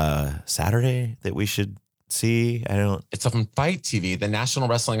Saturday that we should see. It's on Fight TV, the National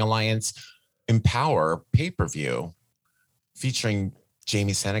Wrestling Alliance Empower pay-per-view featuring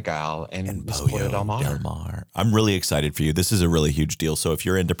Jamie Senegal and Pollo Del Mar. I'm really excited for you. This is a really huge deal. So if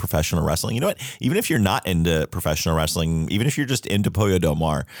you're into professional wrestling, you know what? Even if you're not into professional wrestling, even if you're just into Pollo Del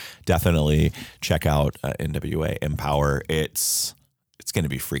Mar, definitely check out NWA Empower. It's going to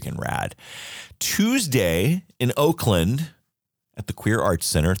be freaking rad. Tuesday in Oakland at the Queer Arts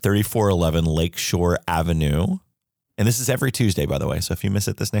Center, 3411 Lakeshore Avenue. And this is every Tuesday, by the way. So if you miss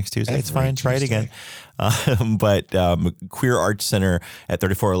it this next Tuesday, it's fine. Try it again. But Queer Arts Center at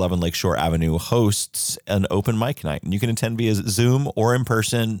 3411 Lakeshore Avenue hosts an open mic night. And you can attend via Zoom or in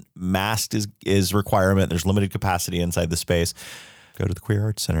person. Masked is requirement. There's limited capacity inside the space. Go to the Queer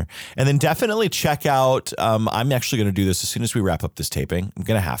Arts Center. And then definitely check out, I'm actually going to do this as soon as we wrap up this taping. I'm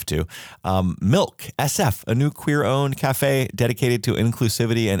going to have to. Milk SF, a new queer-owned cafe dedicated to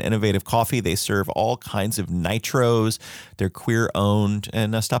inclusivity and innovative coffee. They serve all kinds of nitros. They're queer-owned.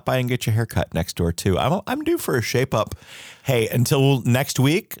 And stop by and get your hair cut next door, too. I'm due for a shape-up. Hey, until next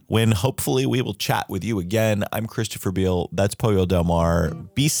week, when hopefully we will chat with you again, I'm Christopher Beal. That's Pollo Del Mar.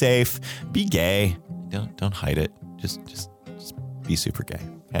 Be safe. Be gay. Don't hide it. Just be super gay.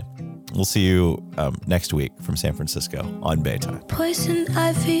 Okay. We'll see you next week from San Francisco on Baytime. Poison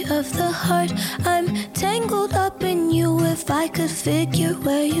ivy of the heart, I'm tangled up in you. If I could figure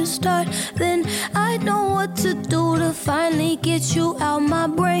where you start, then I'd know what to do to finally get you out my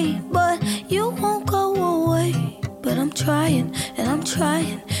brain. But you won't go away. But I'm trying, and I'm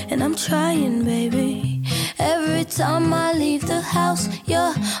trying, and I'm trying, baby. Every time I leave the house,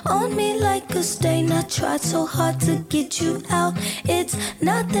 you're on me like a stain. I tried so hard to get you out. It's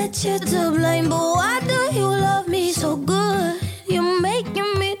not that you're to blame, but why do you love me so good? You're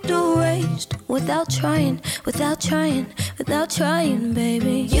making me deranged. Without trying,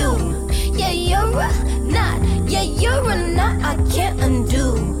 baby. You're a knot. Yeah, you're a knot I can't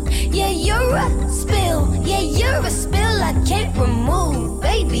undo. Yeah, you're a spill. Yeah, you're a spill I can't remove.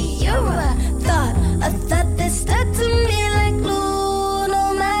 Baby, you're a thought that stuck to me like glue.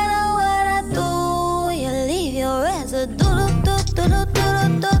 No matter what I do, you leave your residue.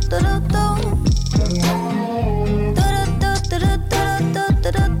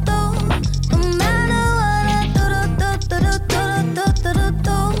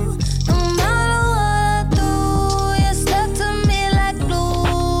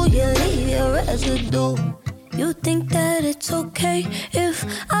 You think that it's okay if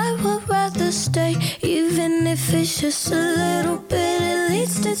I would rather stay, even if it's just a little bit, at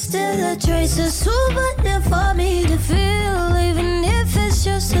least it's still a trace of souvenir for me to feel, even if it's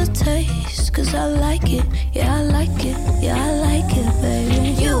just a taste, cause I like it, yeah I like it, yeah I like it,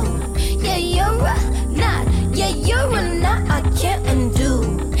 baby. You're a knot, yeah you're a knot I can't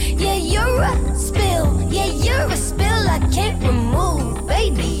undo, yeah you're a spill, yeah you're a spill I can't remove,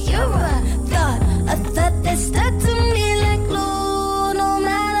 baby you're a thought that stuck to me like glue. No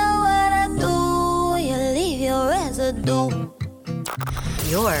matter what I do, you leave your residue.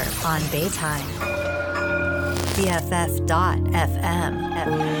 You're on Baytime. BFF.FM.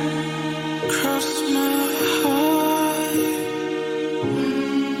 Cross my heart.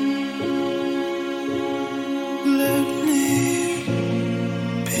 Let me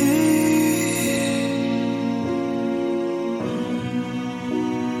be.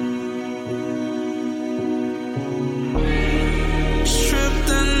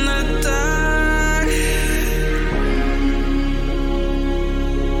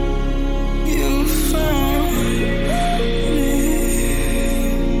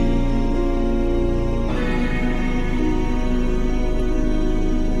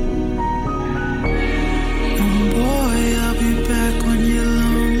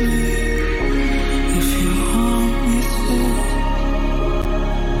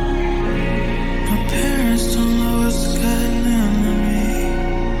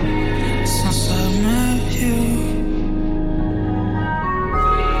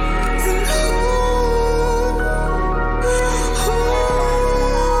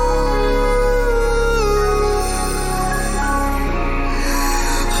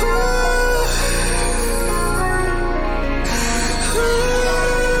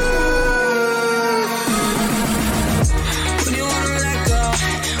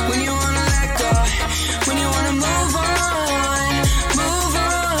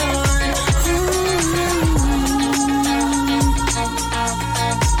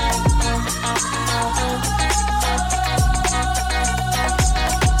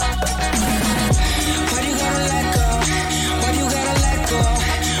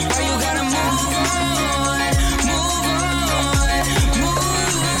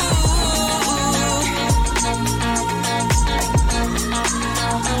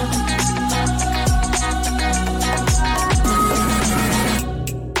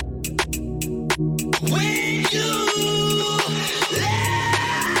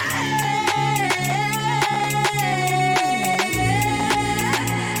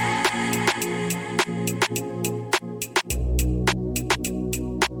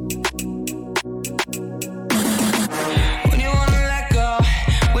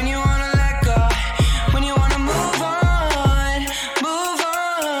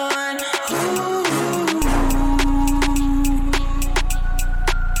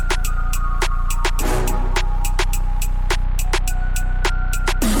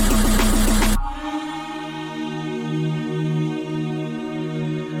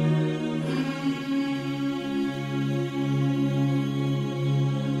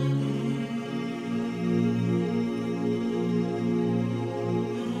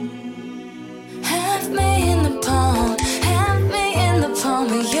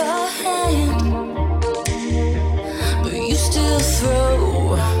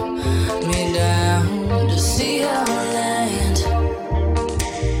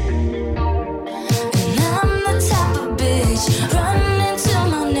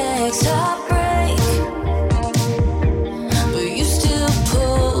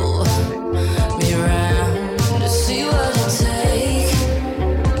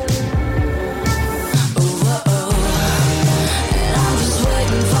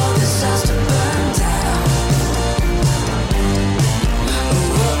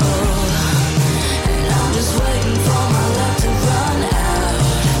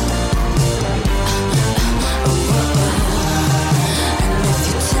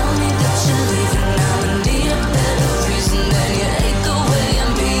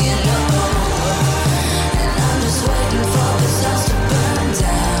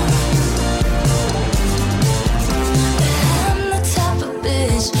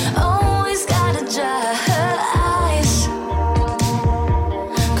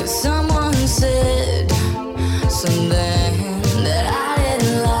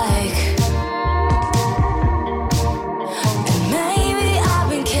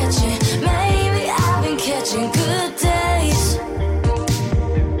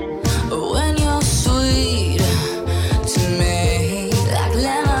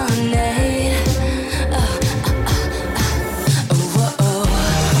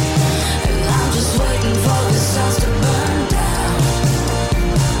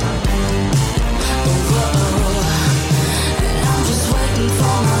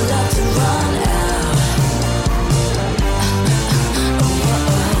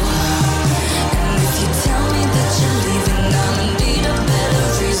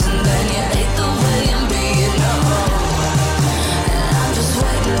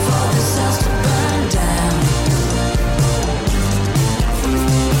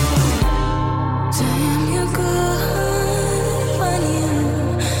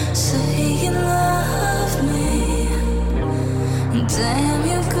 Damn,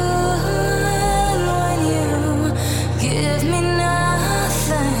 you could